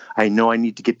know I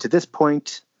need to get to this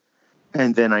point,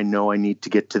 and then I know I need to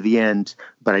get to the end,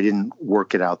 but I didn't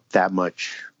work it out that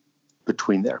much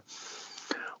between there.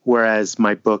 Whereas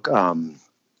my book,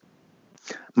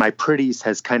 My Pretties,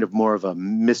 has kind of more of a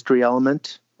mystery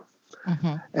element.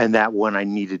 Mm-hmm. And that one I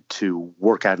needed to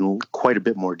work out in quite a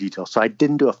bit more detail. So I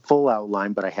didn't do a full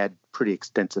outline, but I had pretty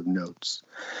extensive notes.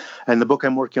 And the book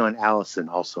I'm working on, Allison,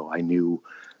 also, I knew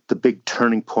the big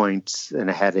turning points, and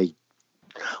I had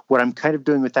what I'm kind of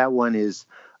doing with that one is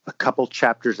a couple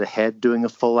chapters ahead doing a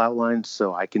full outline,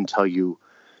 so I can tell you,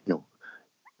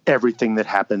 everything that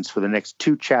happens for the next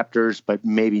 2 chapters, but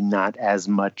maybe not as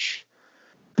much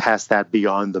past that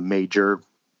beyond the major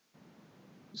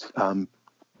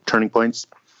turning points.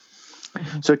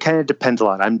 Mm-hmm. So it kind of depends a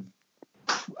lot.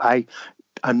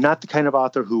 I'm not the kind of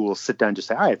author who will sit down and just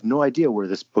say, I have no idea where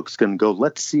this book's going to go.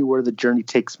 Let's see where the journey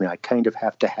takes me. I kind of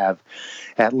have to have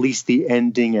at least the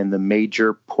ending and the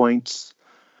major points.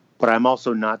 But I'm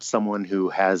also not someone who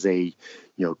has a,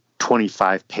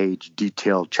 25-page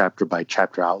detailed chapter by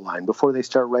chapter outline before they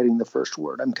start writing the first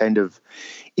word. I'm kind of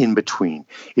in between.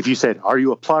 If you said, are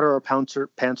you a plotter or a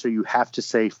pantser? You have to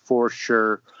say for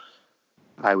sure,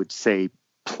 I would say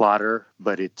plotter,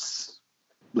 but it's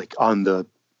like on the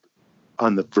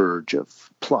on the verge of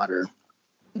plotter.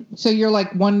 So you're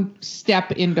like one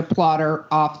step into plotter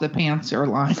off the pantser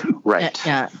line. Right.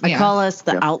 Yeah. I call us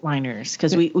the outliners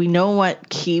because we know what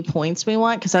key points we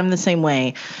want, because I'm the same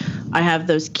way. I have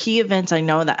those key events I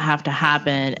know that have to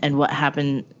happen and what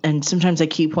happened. And sometimes a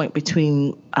key point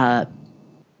between,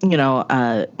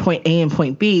 point A and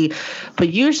point B, but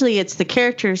usually it's the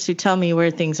characters who tell me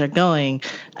where things are going.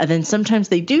 And then sometimes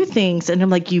they do things and I'm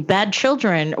like, you bad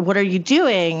children, what are you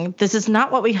doing? This is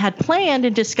not what we had planned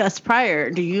and discussed prior.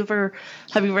 Have you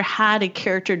ever had a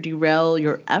character derail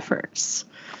your efforts?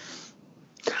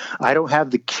 I don't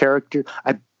have the character.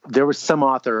 There was some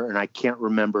author, and I can't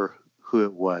remember who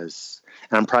it was.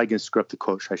 And I'm probably going to screw up the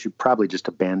quote. So I should probably just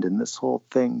abandon this whole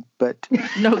thing. But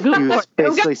no, he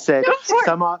basically said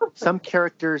some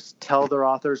characters tell their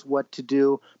authors what to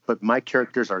do, but my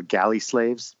characters are galley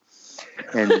slaves.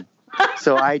 And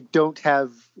so I don't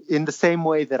have, in the same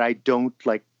way that I don't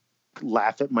like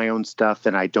laugh at my own stuff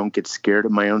and I don't get scared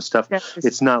of my own stuff.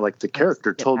 It's not like the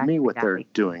character told me what they're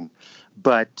doing,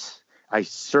 but I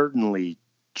certainly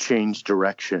change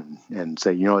direction and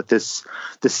say, you know what, this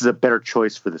is a better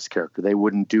choice for this character. They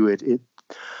wouldn't do it.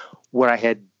 What I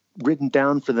had written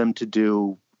down for them to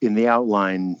do in the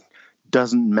outline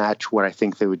doesn't match what I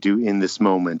think they would do in this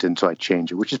moment, and so I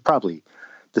change it, which is probably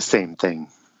the same thing.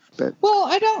 But well,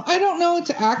 I don't know. It's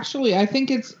actually, I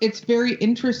think it's very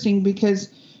interesting because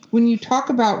when you talk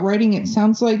about writing, it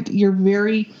sounds like you're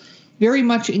very, very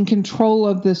much in control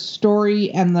of the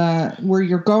story and where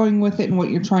you're going with it and what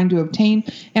you're trying to obtain.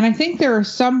 And I think there are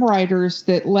some writers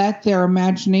that let their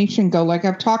imagination go. Like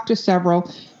I've talked to several,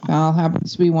 Val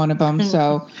happens to be one of them.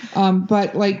 So,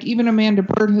 but like even Amanda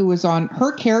Bird, who was on,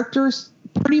 her characters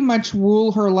pretty much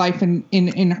rule her life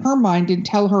in her mind and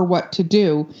tell her what to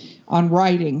do on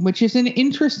writing, which is an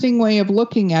interesting way of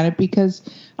looking at it, because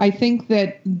I think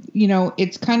that,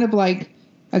 it's kind of like,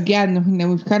 again,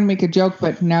 we've kind of make a joke,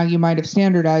 but now you might have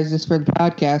standardized this for the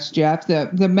podcast, Jeff,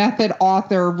 the method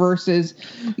author versus,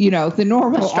 the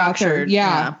normal author.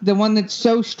 Yeah. The one that's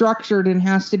so structured and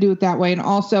has to do it that way. And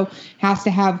also has to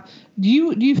have, do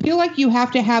you feel like you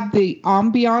have to have the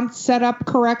ambiance set up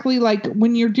correctly? Like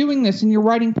when you're doing this in your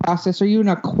writing process, are you in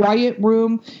a quiet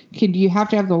room? Do you have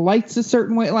to have the lights a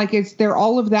certain way? Like, is there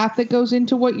all of that goes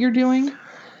into what you're doing?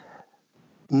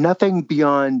 Nothing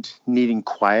beyond needing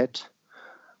quiet.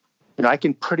 I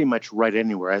can pretty much write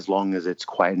anywhere as long as it's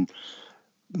quiet. And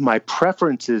my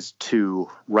preference is to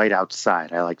write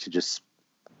outside. I like to just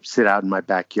sit out in my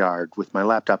backyard with my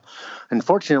laptop.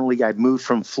 Unfortunately, I moved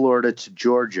from Florida to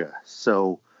Georgia,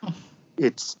 so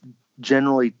it's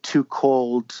generally too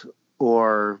cold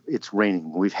or it's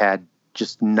raining. We've had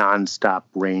just nonstop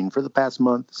rain for the past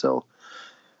month, so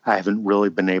I haven't really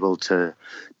been able to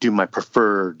do my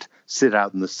preferred sit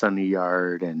out in the sunny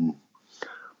yard and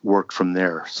work from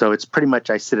there. So it's pretty much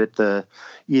I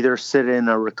either sit in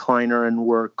a recliner and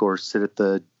work or sit at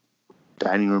the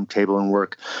dining room table and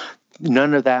work.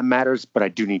 None of that matters, but I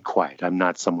do need quiet. I'm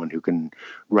not someone who can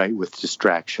write with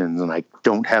distractions, and I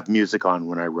don't have music on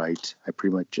when I write. I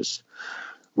pretty much just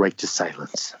write to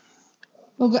silence.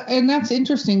 Well, and that's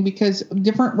interesting because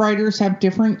different writers have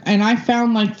different, and I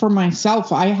found like for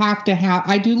myself,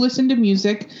 I do listen to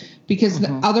music because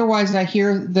otherwise I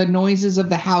hear the noises of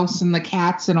the house and the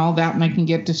cats and all that, and I can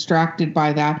get distracted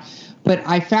by that. But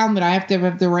I found that I have to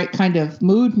have the right kind of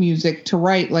mood music to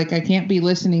write. Like I can't be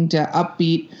listening to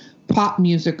upbeat pop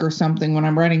music or something when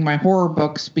I'm writing my horror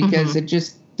books because it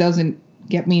just doesn't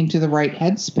get me into the right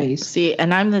headspace. See,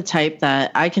 and I'm the type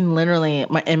that I can literally,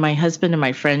 my husband and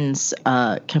my friends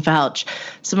can vouch.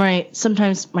 So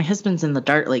sometimes my husband's in the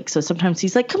Dart Lake, so sometimes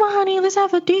he's like, "Come on, honey, let's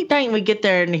have a date night." And we get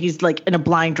there, and he's like in a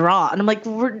blind draw, and I'm like,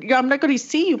 "I'm not going to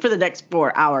see you for the next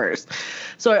 4 hours."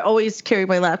 So I always carry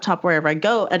my laptop wherever I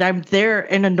go, and I'm there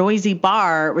in a noisy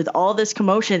bar with all this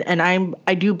commotion, and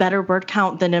I do better word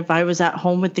count than if I was at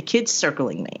home with the kids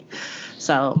circling me.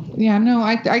 So yeah, no,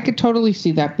 I could totally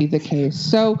see that be the case.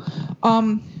 So,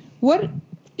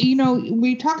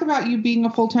 we talk about you being a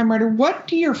full-time writer. What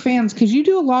do your fans, because you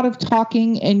do a lot of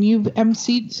talking and you've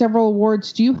emceed several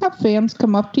awards, do you have fans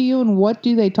come up to you and what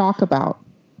do they talk about?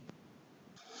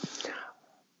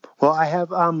 Well, I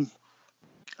have,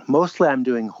 mostly I'm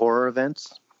doing horror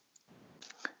events.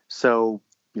 So,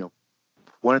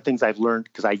 one of the things I've learned,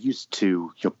 because I used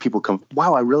to, people come,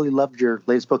 "Wow, I really loved your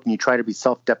latest book," and you try to be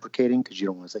self-deprecating because you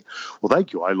don't want to say, "Well,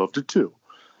 thank you, I loved it too."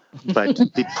 But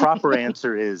the proper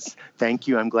answer is, "Thank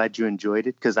you, I'm glad you enjoyed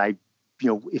it," because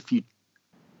if you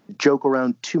joke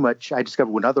around too much, I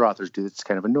discover when other authors do, it's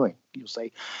kind of annoying. You'll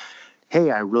say, "Hey,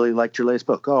 I really liked your latest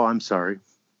book." "Oh, I'm sorry."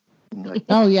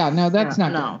 Oh yeah, no, that's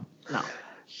not no.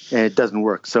 And it doesn't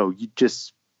work. So you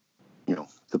just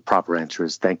the proper answer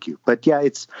is thank you. But yeah,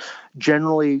 it's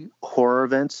generally horror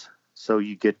events. So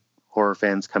you get horror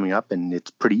fans coming up, and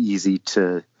it's pretty easy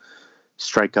to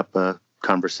strike up a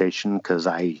conversation because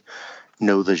I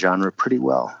know the genre pretty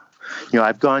well.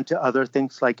 I've gone to other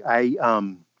things. Like I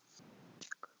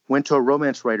went to a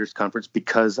romance writers conference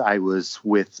because I was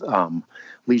with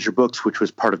Leisure Books, which was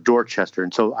part of Dorchester.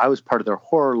 And so I was part of their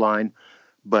horror line,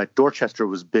 but Dorchester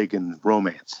was big in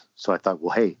romance. So I thought,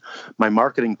 well, hey, my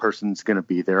marketing person's going to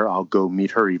be there. I'll go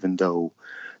meet her, even though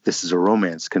this is a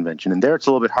romance convention. And there it's a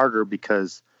little bit harder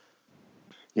because,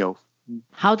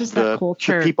 how does that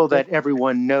culture... The people that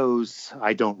everyone knows,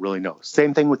 I don't really know.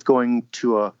 Same thing with going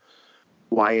to a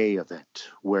YA event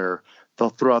where they'll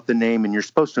throw out the name and you're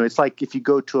supposed to know. It's like if you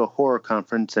go to a horror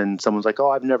conference and someone's like,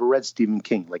 oh, I've never read Stephen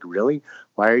King. Like, really?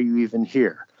 Why are you even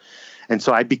here? And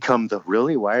so I become the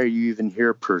really, why are you even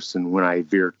here person when I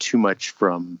veer too much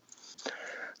from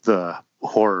the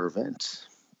horror events.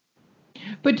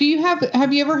 But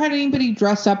have you ever had anybody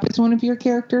dress up as one of your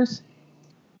characters?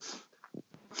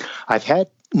 I've had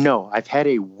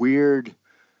a weird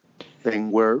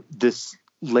thing where this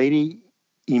lady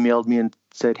emailed me and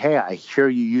said, hey, I hear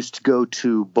you used to go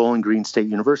to Bowling Green State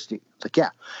University. It's like, yeah.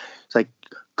 It's like,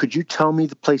 could you tell me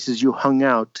the places you hung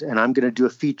out? And I'm going to do a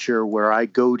feature where I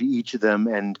go to each of them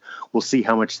and we'll see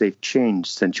how much they've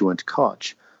changed since you went to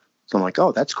college. So I'm like,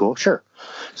 oh, that's cool. Sure.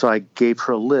 So I gave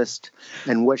her a list.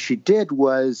 And what she did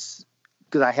was,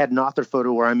 because I had an author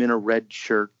photo where I'm in a red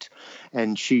shirt,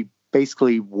 and she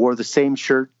basically wore the same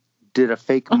shirt, did a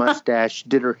fake mustache,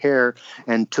 did her hair,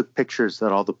 and took pictures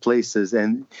at all the places.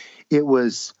 And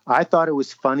I thought it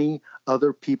was funny.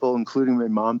 Other people, including my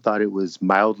mom, thought it was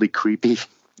mildly creepy.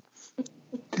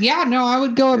 Yeah, no, I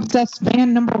would go obsessed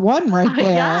fan number one right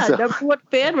there. Yeah, number one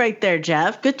fan right there,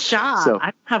 Jeff. Good job. I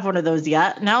don't have one of those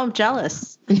yet. Now I'm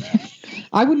jealous.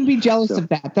 I wouldn't be jealous of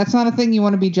that. That's not a thing you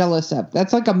want to be jealous of.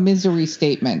 That's like a misery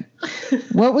statement.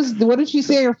 What did she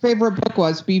say her favorite book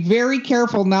was? Be very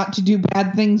careful not to do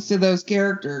bad things to those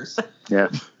characters. Yeah.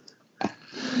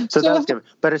 So that was good.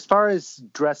 But as far as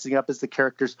dressing up as the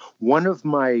characters, one of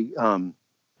my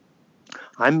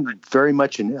I'm very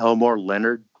much an Elmore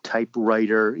Leonard type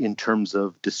writer in terms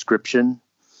of description.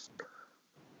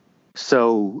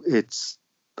 So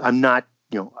I'm not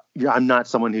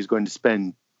someone who's going to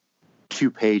spend 2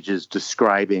 pages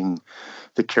describing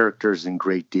the characters in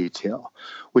great detail,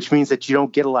 which means that you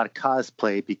don't get a lot of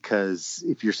cosplay, because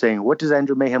if you're saying, what does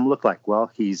Andrew Mayhem look like?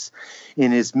 Well, he's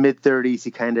in his mid-30s.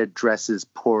 He kind of dresses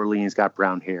poorly and he's got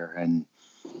brown hair. And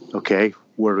okay,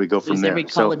 where do we go from there? Every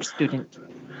college student.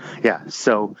 Yeah,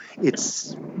 so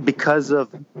it's because of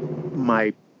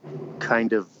my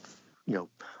kind of,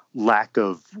 lack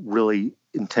of really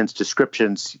intense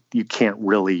descriptions, you can't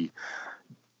really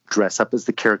dress up as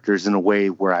the characters in a way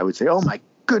where I would say, oh my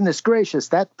goodness gracious,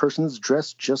 that person's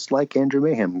dressed just like Andrew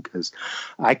Mayhem, because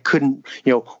I couldn't,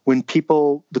 when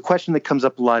people, the question that comes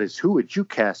up a lot is, who would you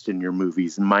cast in your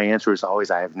movies? And my answer is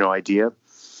always, I have no idea.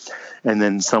 And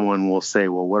then someone will say,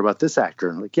 well, what about this actor?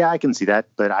 And I'm like, yeah, I can see that.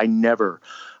 But I'm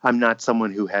not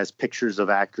someone who has pictures of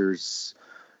actors,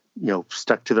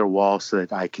 stuck to their wall so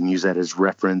that I can use that as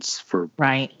reference for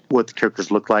what the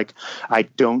characters look like. I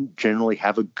don't generally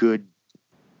have a good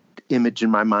image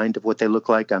in my mind of what they look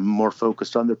like. I'm more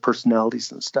focused on their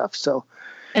personalities and stuff. So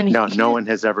no one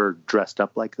has ever dressed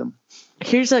up like them.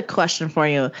 Here's a question for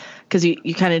you, because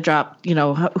you kind of dropped,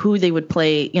 who they would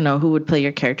play, who would play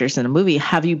your characters in a movie.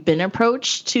 Have you been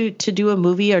approached to do a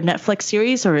movie or Netflix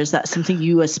series, or is that something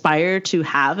you aspire to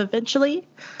have eventually?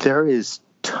 There is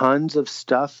tons of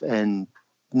stuff, and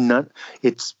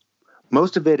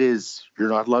most of it is you're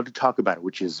not allowed to talk about it,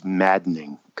 which is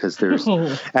maddening, because there's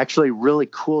actually really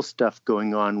cool stuff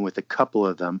going on with a couple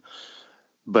of them,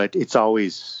 but it's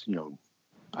always,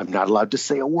 I'm not allowed to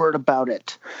say a word about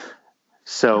it.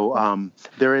 So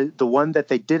the one that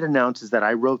they did announce is that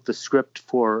I wrote the script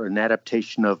for an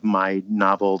adaptation of my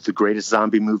novel, The Greatest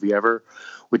Zombie Movie Ever,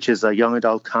 which is a young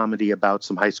adult comedy about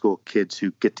some high school kids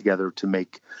who get together to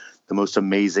make the most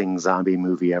amazing zombie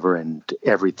movie ever, and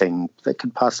everything that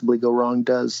could possibly go wrong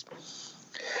does.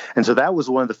 And so that was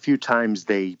one of the few times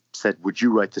they said, would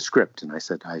you write the script? And I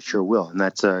said, I sure will. And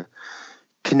that's a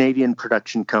Canadian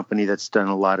production company that's done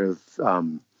a lot of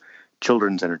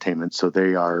children's entertainment. So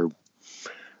they are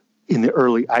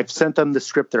I've sent them the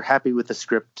script. They're happy with the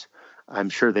script. I'm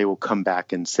sure they will come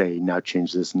back and say, now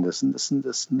change this and this and this and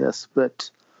this and this. But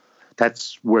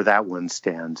that's where that one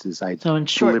stands. So in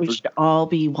short, we should all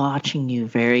be watching you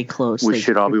very closely. We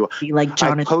should all be like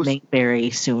Jonathan Mayberry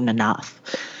soon enough.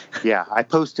 Yeah, I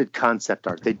posted concept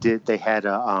art. They had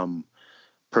a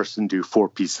person do 4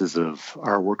 pieces of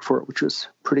artwork for it, which was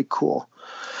pretty cool.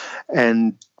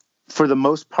 And for the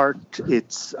most part,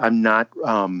 I'm not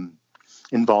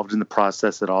involved in the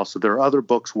process at all. So there are other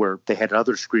books where they had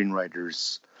other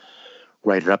screenwriters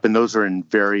write it up, and those are in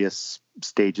various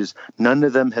stages. None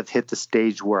of them have hit the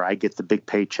stage where I get the big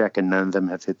paycheck, and none of them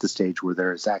have hit the stage where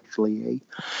there is actually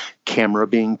a camera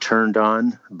being turned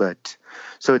on. But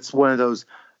so it's one of those,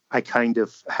 I kind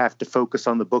of have to focus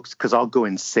on the books because I'll go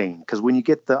insane. Because when you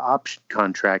get the option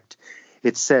contract,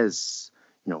 it says,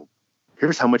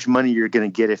 here's how much money you're going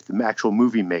to get if the actual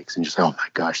movie makes. And just, oh my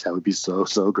gosh, that would be so,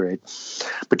 so great.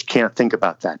 But you can't think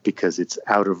about that because it's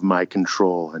out of my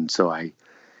control. And so I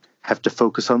have to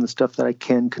focus on the stuff that I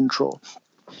can control.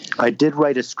 I did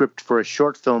write a script for a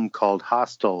short film called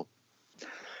Hostel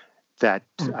that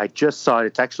I just saw.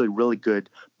 It's actually really good.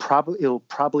 It'll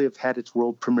probably have had its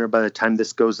world premiere by the time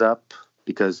this goes up,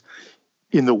 because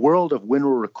in the world of when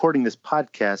we're recording this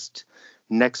podcast,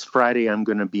 next Friday I'm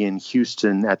going to be in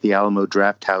Houston at the Alamo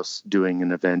Draft House doing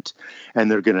an event, and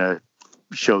they're going to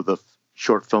show the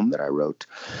short film that I wrote.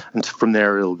 And from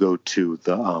there it'll go to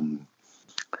the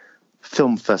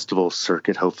film festival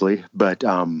circuit, hopefully. But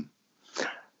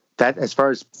that, as far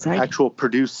as actual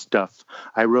produced stuff,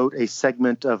 I wrote a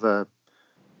segment of a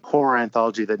horror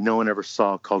anthology that no one ever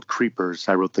saw called Creepers.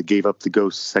 I wrote the Gave Up the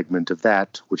Ghost segment of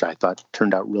that, which I thought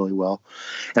turned out really well.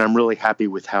 And I'm really happy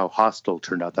with how Hostel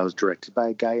turned out. That was directed by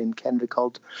a guy in Canada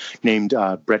named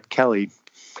Brett Kelly.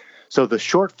 So the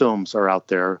short films are out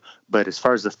there, but as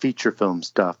far as the feature film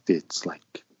stuff, it's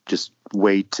like, just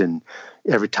wait, and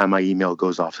every time my email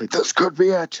goes off, like, this could be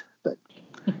it. But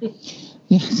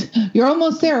yes, you're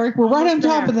almost there. We're right on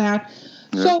top of that.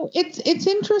 Yeah. So it's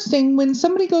interesting when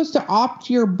somebody goes to opt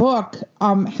your book.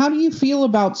 How do you feel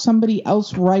about somebody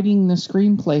else writing the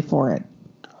screenplay for it?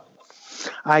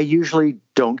 I usually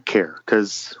don't care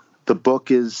because the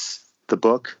book is the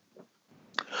book.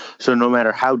 So no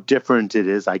matter how different it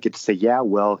is, I get to say, yeah,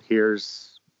 well,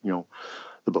 here's the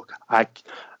book.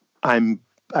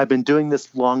 I've been doing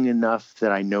this long enough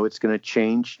that I know it's going to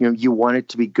change. You want it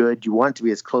to be good. You want it to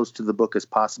be as close to the book as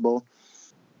possible.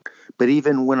 But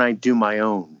even when I do my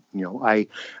own, I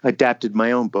adapted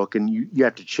my own book, and you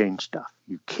have to change stuff.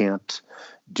 You can't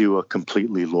do a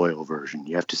completely loyal version.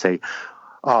 You have to say,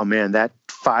 oh man, that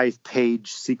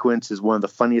 5-page sequence is one of the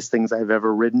funniest things I've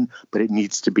ever written, but it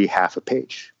needs to be half a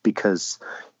page because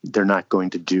they're not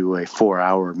going to do a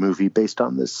 4-hour movie based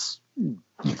on this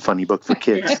funny book for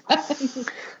kids.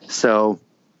 So,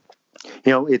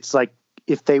 it's like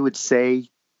if they would say,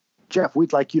 Jeff,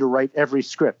 we'd like you to write every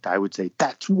script, I would say,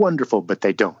 that's wonderful, but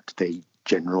they don't. They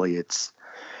generally, it's,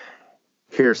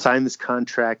 here, sign this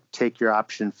contract, take your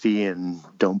option fee, and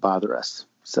don't bother us.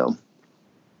 So.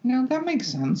 No, that makes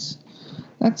sense.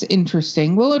 That's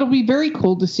interesting. Well, it'll be very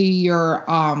cool to see your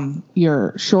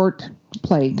short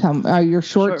play your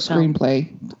short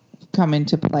screenplay come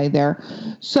into play there.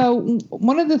 So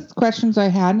one of the questions I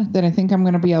had that I think I'm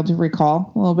going to be able to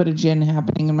recall, a little bit of gin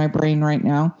happening in my brain right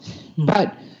now,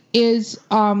 but is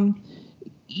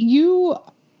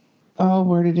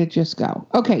where did it just go?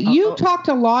 Okay, you talked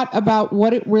a lot about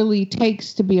what it really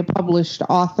takes to be a published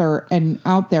author and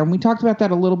out there, and we talked about that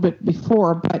a little bit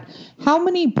before, but how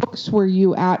many books were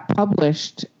you at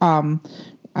published?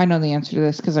 I know the answer to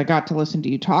this because I got to listen to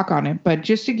you talk on it, but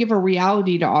just to give a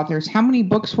reality to authors, how many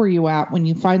books were you at when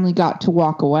you finally got to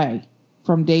walk away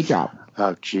from day job?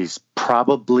 Oh, geez,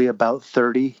 probably about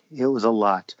 30. It was a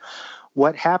lot.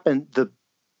 What happened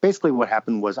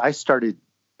was I started,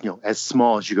 as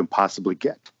small as you can possibly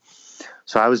get.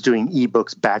 So I was doing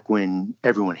ebooks back when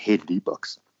everyone hated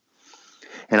ebooks.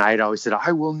 And I had always said,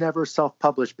 I will never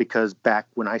self-publish because back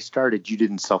when I started, you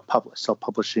didn't self-publish.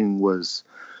 Self-publishing was,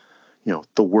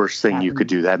 the worst thing you could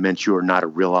do. That meant you were not a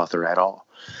real author at all.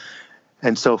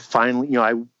 And so finally,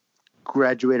 I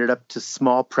graduated up to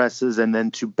small presses and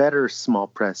then to better small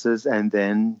presses. And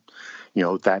then,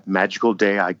 that magical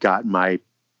day I got my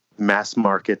mass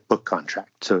market book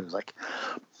contract. So it was like,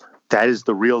 that is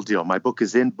the real deal. My book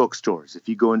is in bookstores. If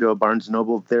you go into a Barnes &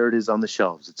 Noble, there it is on the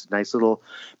shelves. It's a nice little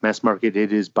mass market.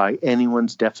 It is by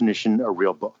anyone's definition a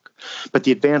real book. But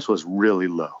the advance was really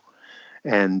low.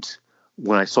 And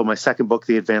when I sold my second book,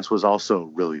 the advance was also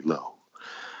really low.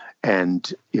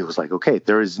 And it was like, okay,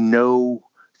 there is no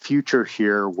future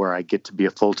here where I get to be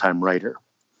a full-time writer.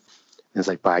 And it's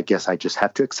like, but I guess I just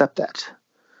have to accept that.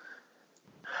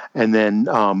 And then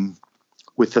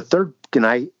with the third,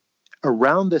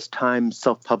 around this time,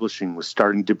 self-publishing was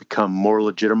starting to become more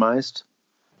legitimized.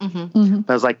 Mm-hmm. Mm-hmm.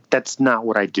 I was like, that's not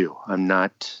what I do.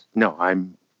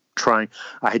 I'm trying.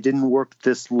 I didn't work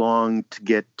this long to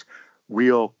get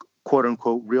real, quote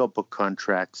unquote, real book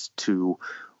contracts to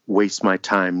waste my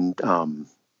time,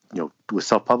 with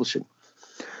self-publishing.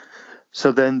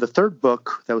 So then the third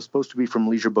book that was supposed to be from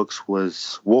Leisure Books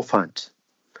was Wolf Hunt.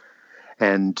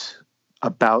 And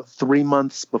about 3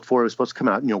 months before it was supposed to come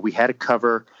out, we had a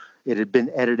cover. It had been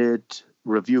edited.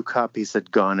 Review copies had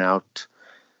gone out.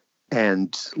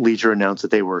 And Leisure announced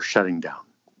that they were shutting down.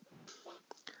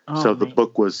 So the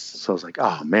book so I was like,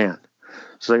 oh, man.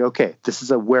 So like, okay, this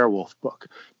is a werewolf book.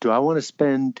 Do I want to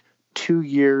spend 2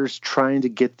 years trying to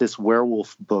get this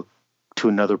werewolf book to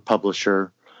another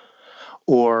publisher?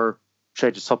 Or should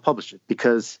I just self-publish it?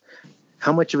 Because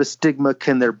how much of a stigma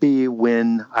can there be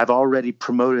when I've already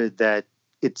promoted that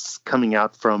it's coming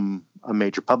out from a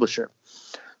major publisher?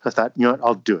 So I thought, you know what,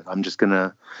 I'll do it. I'm just going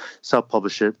to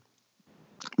self-publish it.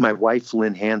 My wife,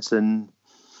 Lynn Hansen,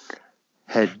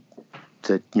 had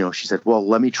said, she said, well,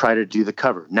 let me try to do the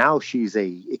cover. Now she's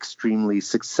a extremely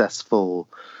successful,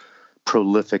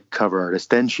 prolific cover artist.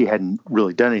 Then she hadn't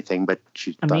really done anything, but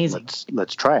she thought,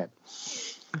 let's try it.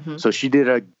 Mm-hmm. So she did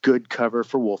a good cover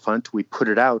for Wolf Hunt. We put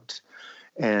it out,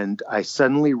 and I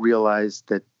suddenly realized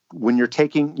that when you're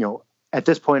taking, at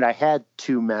this point I had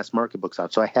 2 mass market books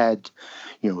out. So I had,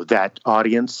 that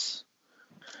audience,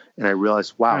 and I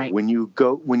realized, wow, right. when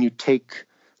you take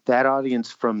that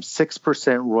audience from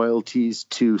 6% royalties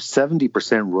to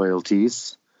 70%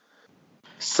 royalties,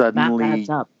 suddenly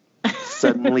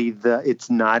it's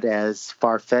not as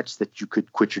far-fetched that you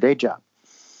could quit your day job.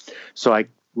 So I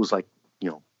was like,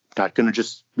 not going to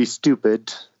just be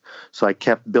stupid. So I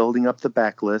kept building up the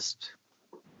backlist.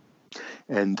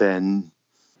 And then,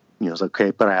 I was like,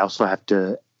 okay, but I also have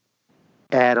to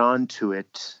add on to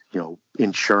it,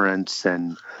 insurance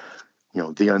and,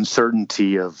 the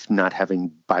uncertainty of not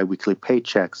having biweekly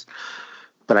paychecks.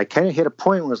 But I kind of hit a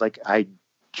point where it was like, I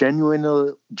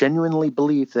genuinely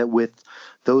believe that with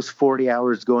those 40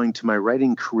 hours going to my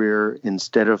writing career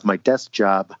instead of my desk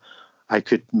job, I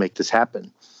could make this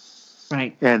happen.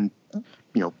 Right. And,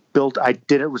 I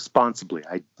did it responsibly.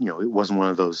 It wasn't one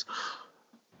of those,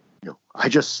 I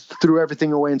just threw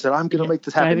everything away and said, I'm going to make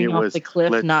this happen. Driving off the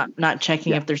cliff, not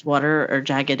checking if there's water or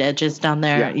jagged edges down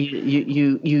there. Yeah.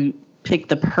 You pick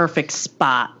the perfect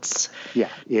spots that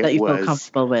you feel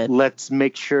comfortable with. Let's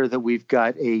make sure that we've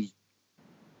got a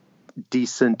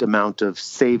decent amount of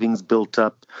savings built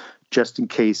up just in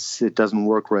case it doesn't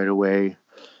work right away.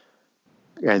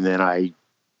 And then I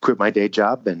quit my day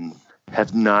job and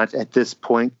have not at this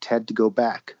point had to go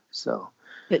back. So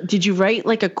did you write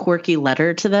like a quirky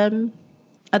letter to them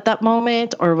at that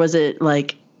moment, or was it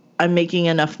like, I'm making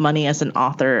enough money as an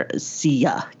author, see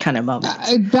ya kind of moment?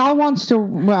 Val wants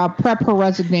to prep her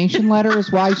resignation letter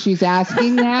is why she's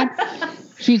asking that.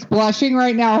 She's blushing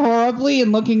right now horribly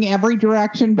and looking every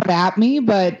direction but at me.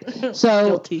 But so,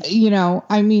 guilty.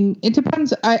 It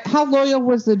depends. How loyal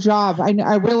was the job?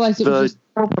 I realized it was just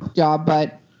a corporate job,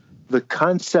 but the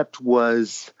concept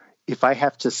was, if I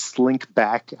have to slink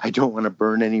back, I don't want to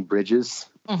burn any bridges.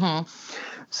 Mm-hmm.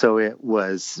 So it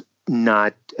was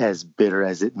not as bitter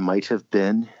as it might have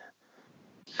been,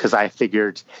 because I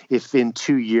figured if in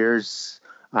 2 years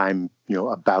I'm,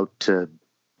 about to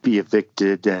be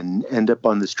evicted and end up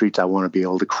on the streets, I want to be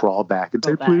able to crawl back and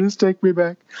say, please take me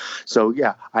back. So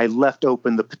yeah, I left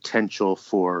open the potential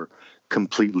for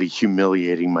completely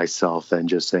humiliating myself and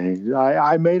just saying,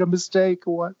 I made a mistake.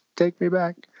 What? Take me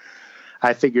back.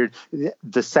 I figured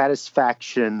the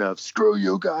satisfaction of screw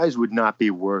you guys would not be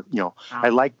worth,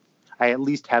 I at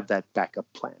least have that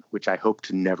backup plan, which I hope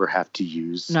to never have to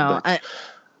use. No,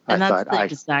 and that's the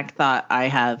exact thought I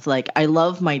have. Like, I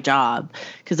love my job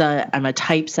because I'm a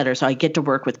typesetter, so I get to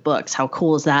work with books. How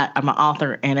cool is that? I'm an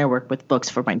author and I work with books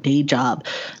for my day job.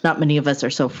 Not many of us are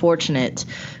so fortunate,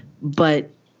 but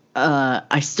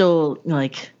I still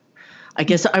I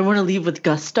guess I want to leave with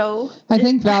gusto. I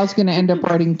think Val's going to end up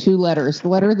writing 2 letters. The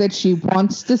letter that she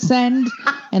wants to send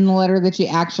and the letter that she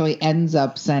actually ends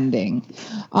up sending.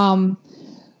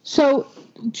 So,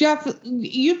 Jeff,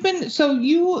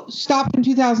 you stopped in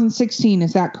 2016,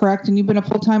 is that correct? And you've been a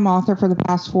full-time author for the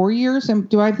past 4 years? And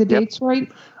do I have the dates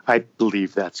right? I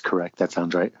believe that's correct. That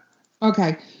sounds right.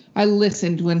 Okay. I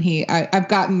listened when I've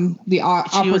gotten the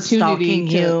opportunity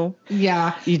to. You.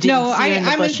 Yeah. You didn't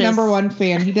I'm his number one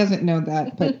fan. He doesn't know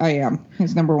that, but I am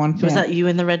his number one fan. Was that you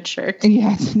in the red shirt?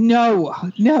 Yes. No.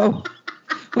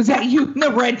 Was that you in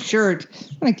the red shirt?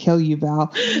 I'm going to kill you,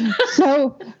 Val.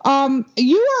 So,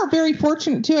 you are very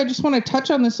fortunate too. I just want to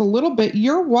touch on this a little bit.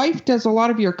 Your wife does a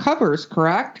lot of your covers,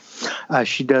 correct?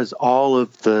 She does all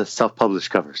of the self-published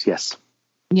covers. Yes.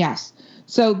 Yes.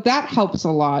 So that helps a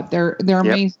lot. They're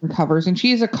amazing covers. And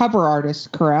she is a cover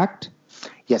artist, correct?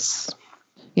 Yes.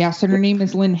 Yes, and her name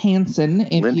is Lynn Hansen.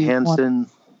 Lynn Hansen,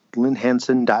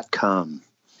 lynnhansen.com.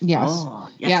 Yes. Oh,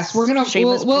 yes.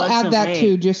 We'll add that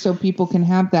too, just so people can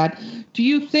have that. Do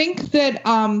you think that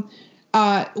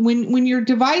when you're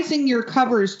devising your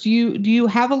covers, do you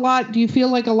have a lot? Do you feel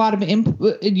like a lot of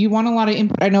input? Do you want a lot of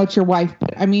input? I know it's your wife,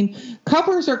 but I mean,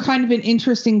 covers are kind of an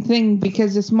interesting thing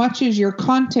because as much as your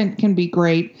content can be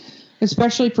great,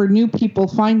 especially for new people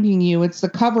finding you, it's the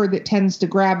cover that tends to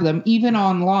grab them, even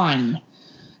online.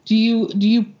 Do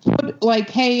you put like,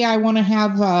 hey, I want to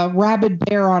have a rabid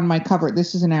bear on my cover?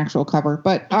 This is an actual cover,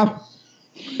 but how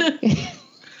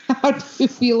do you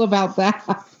feel about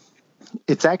that?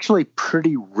 It's actually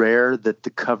pretty rare that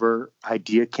the cover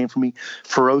idea came from me.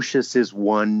 Ferocious is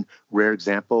one rare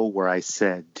example where I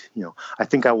said, I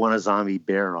think I want a zombie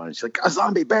bear on it. She's like, a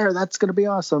zombie bear, that's going to be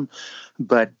awesome.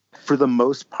 But for the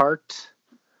most part,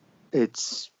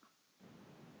 it's,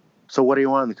 so what do you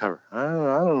want on the cover? I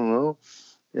don't know.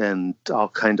 And I'll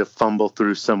kind of fumble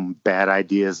through some bad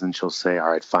ideas and she'll say,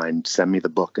 all right, fine, send me the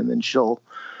book. And then she'll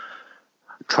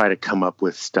try to come up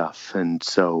with stuff. And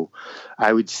so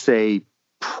I would say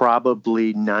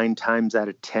probably 9 times out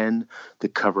of 10, the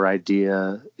cover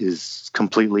idea is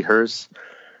completely hers,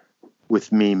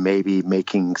 with me maybe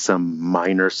making some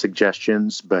minor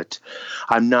suggestions. But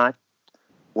I'm not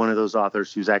one of those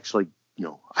authors who's actually,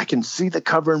 I can see the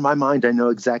cover in my mind. I know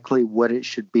exactly what it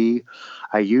should be.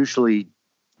 I usually,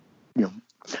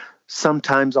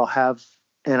 sometimes I'll have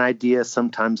an idea,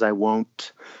 sometimes I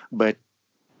won't, but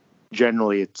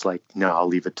generally it's like, no, I'll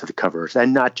leave it to the covers.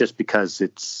 And not just because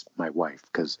it's my wife,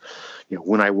 because,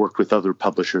 when I worked with other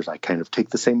publishers, I kind of take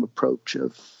the same approach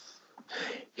of,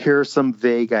 here are some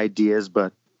vague ideas,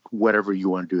 but whatever you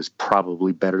want to do is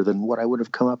probably better than what I would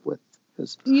have come up with.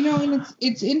 And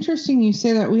it's interesting you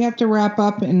say that. We have to wrap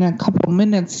up in a couple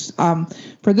minutes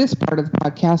for this part of the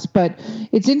podcast, but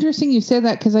it's interesting you say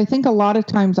that because I think a lot of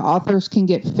times authors can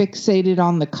get fixated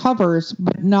on the covers,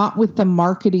 but not with the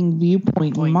marketing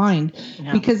viewpoint in mind.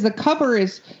 Yeah. Because the cover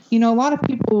is, a lot of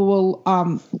people will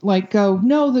go,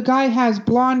 no, the guy has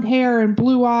blonde hair and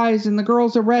blue eyes and the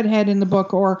girl's a redhead in the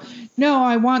book, or no,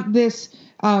 I want this,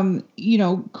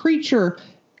 creature.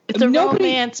 It's a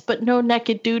romance, but no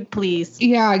naked dude, please.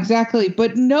 Yeah, exactly.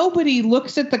 But nobody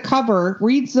looks at the cover,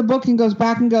 reads the book, and goes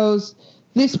back and goes,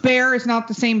 this bear is not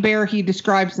the same bear he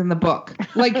describes in the book.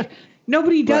 Like,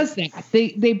 nobody does that.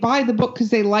 They buy the book because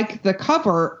they like the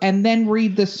cover and then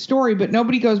read the story, but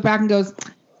nobody goes back and goes,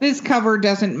 this cover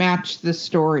doesn't match the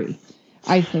story,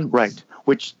 I think. Right.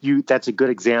 That's a good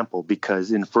example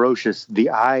because in Ferocious,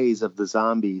 the eyes of the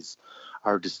zombies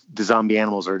the zombie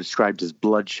animals are described as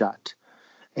bloodshot.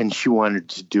 And she wanted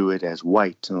to do it as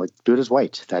white. And do it as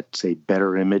white. That's a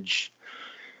better image.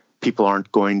 People aren't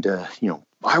going to,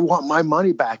 I want my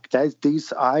money back.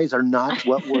 These eyes are not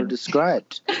what were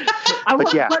described. I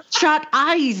want bloodshot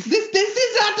eyes. This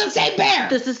is not the same bear.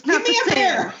 This is not the same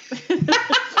bear.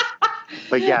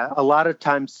 But yeah, a lot of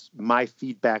times my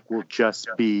feedback will just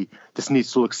be, this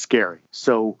needs to look scary.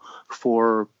 So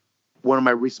for one of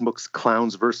my recent books,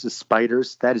 Clowns versus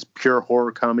Spiders, that is pure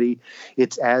horror comedy.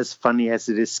 It's as funny as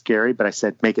it is scary, but I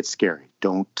said, make it scary.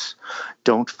 Don't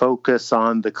focus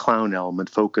on the clown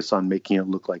element. Focus on making it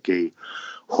look like a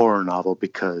horror novel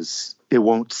because it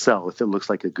won't sell if it looks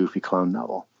like a goofy clown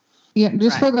novel. Yeah,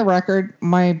 just for the record,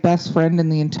 my best friend in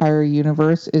the entire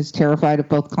universe is terrified of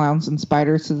both Clowns and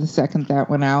Spiders. So the second that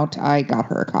went out, I got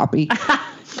her a copy.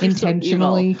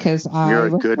 Intentionally, because you're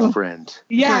a good friend.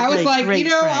 Yeah, I was like,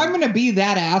 I'm going to be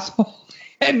that asshole.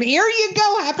 And here you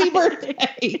go. Happy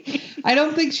birthday. I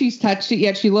don't think she's touched it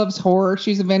yet. She loves horror.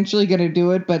 She's eventually going to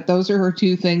do it, but those are her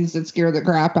 2 things that scare the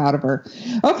crap out of her.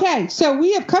 Okay, so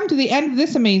we have come to the end of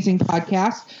this amazing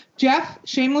podcast. Jeff,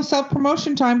 shameless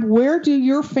self-promotion time. Where do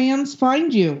your fans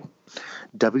find you?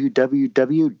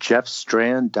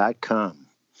 www.jeffstrand.com.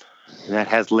 And that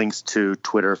has links to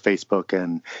Twitter, Facebook,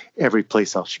 and every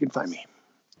place else you can find me.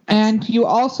 And you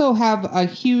also have a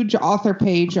huge author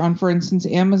page on, for instance,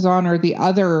 Amazon or the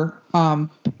other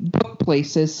book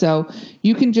places. So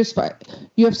you can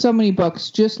you have so many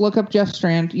books. Just look up Jeff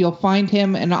Strand. You'll find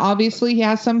him. And obviously he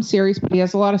has some series, but he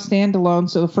has a lot of standalone.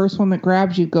 So the first one that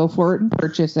grabs you, go for it and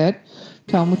purchase it.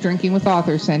 Tell him with Drinking with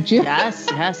Authors sent you.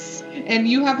 Yes. And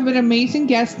you have been an amazing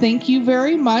guest. Thank you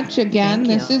very much. Again,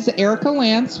 this is Erica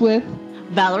Lance with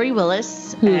Valerie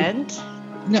Willis and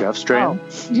Jeff Strand.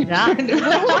 Yeah. What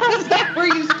was that? Were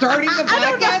you starting the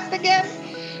podcast again?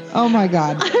 Oh my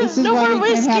God. This is why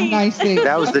we can't have nice things.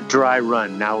 That was the dry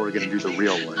run. Now we're going to do the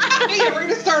real one. Yeah, we're going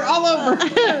to start all over.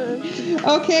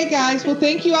 Okay, guys. Well,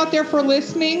 thank you out there for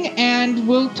listening, and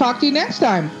we'll talk to you next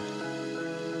time.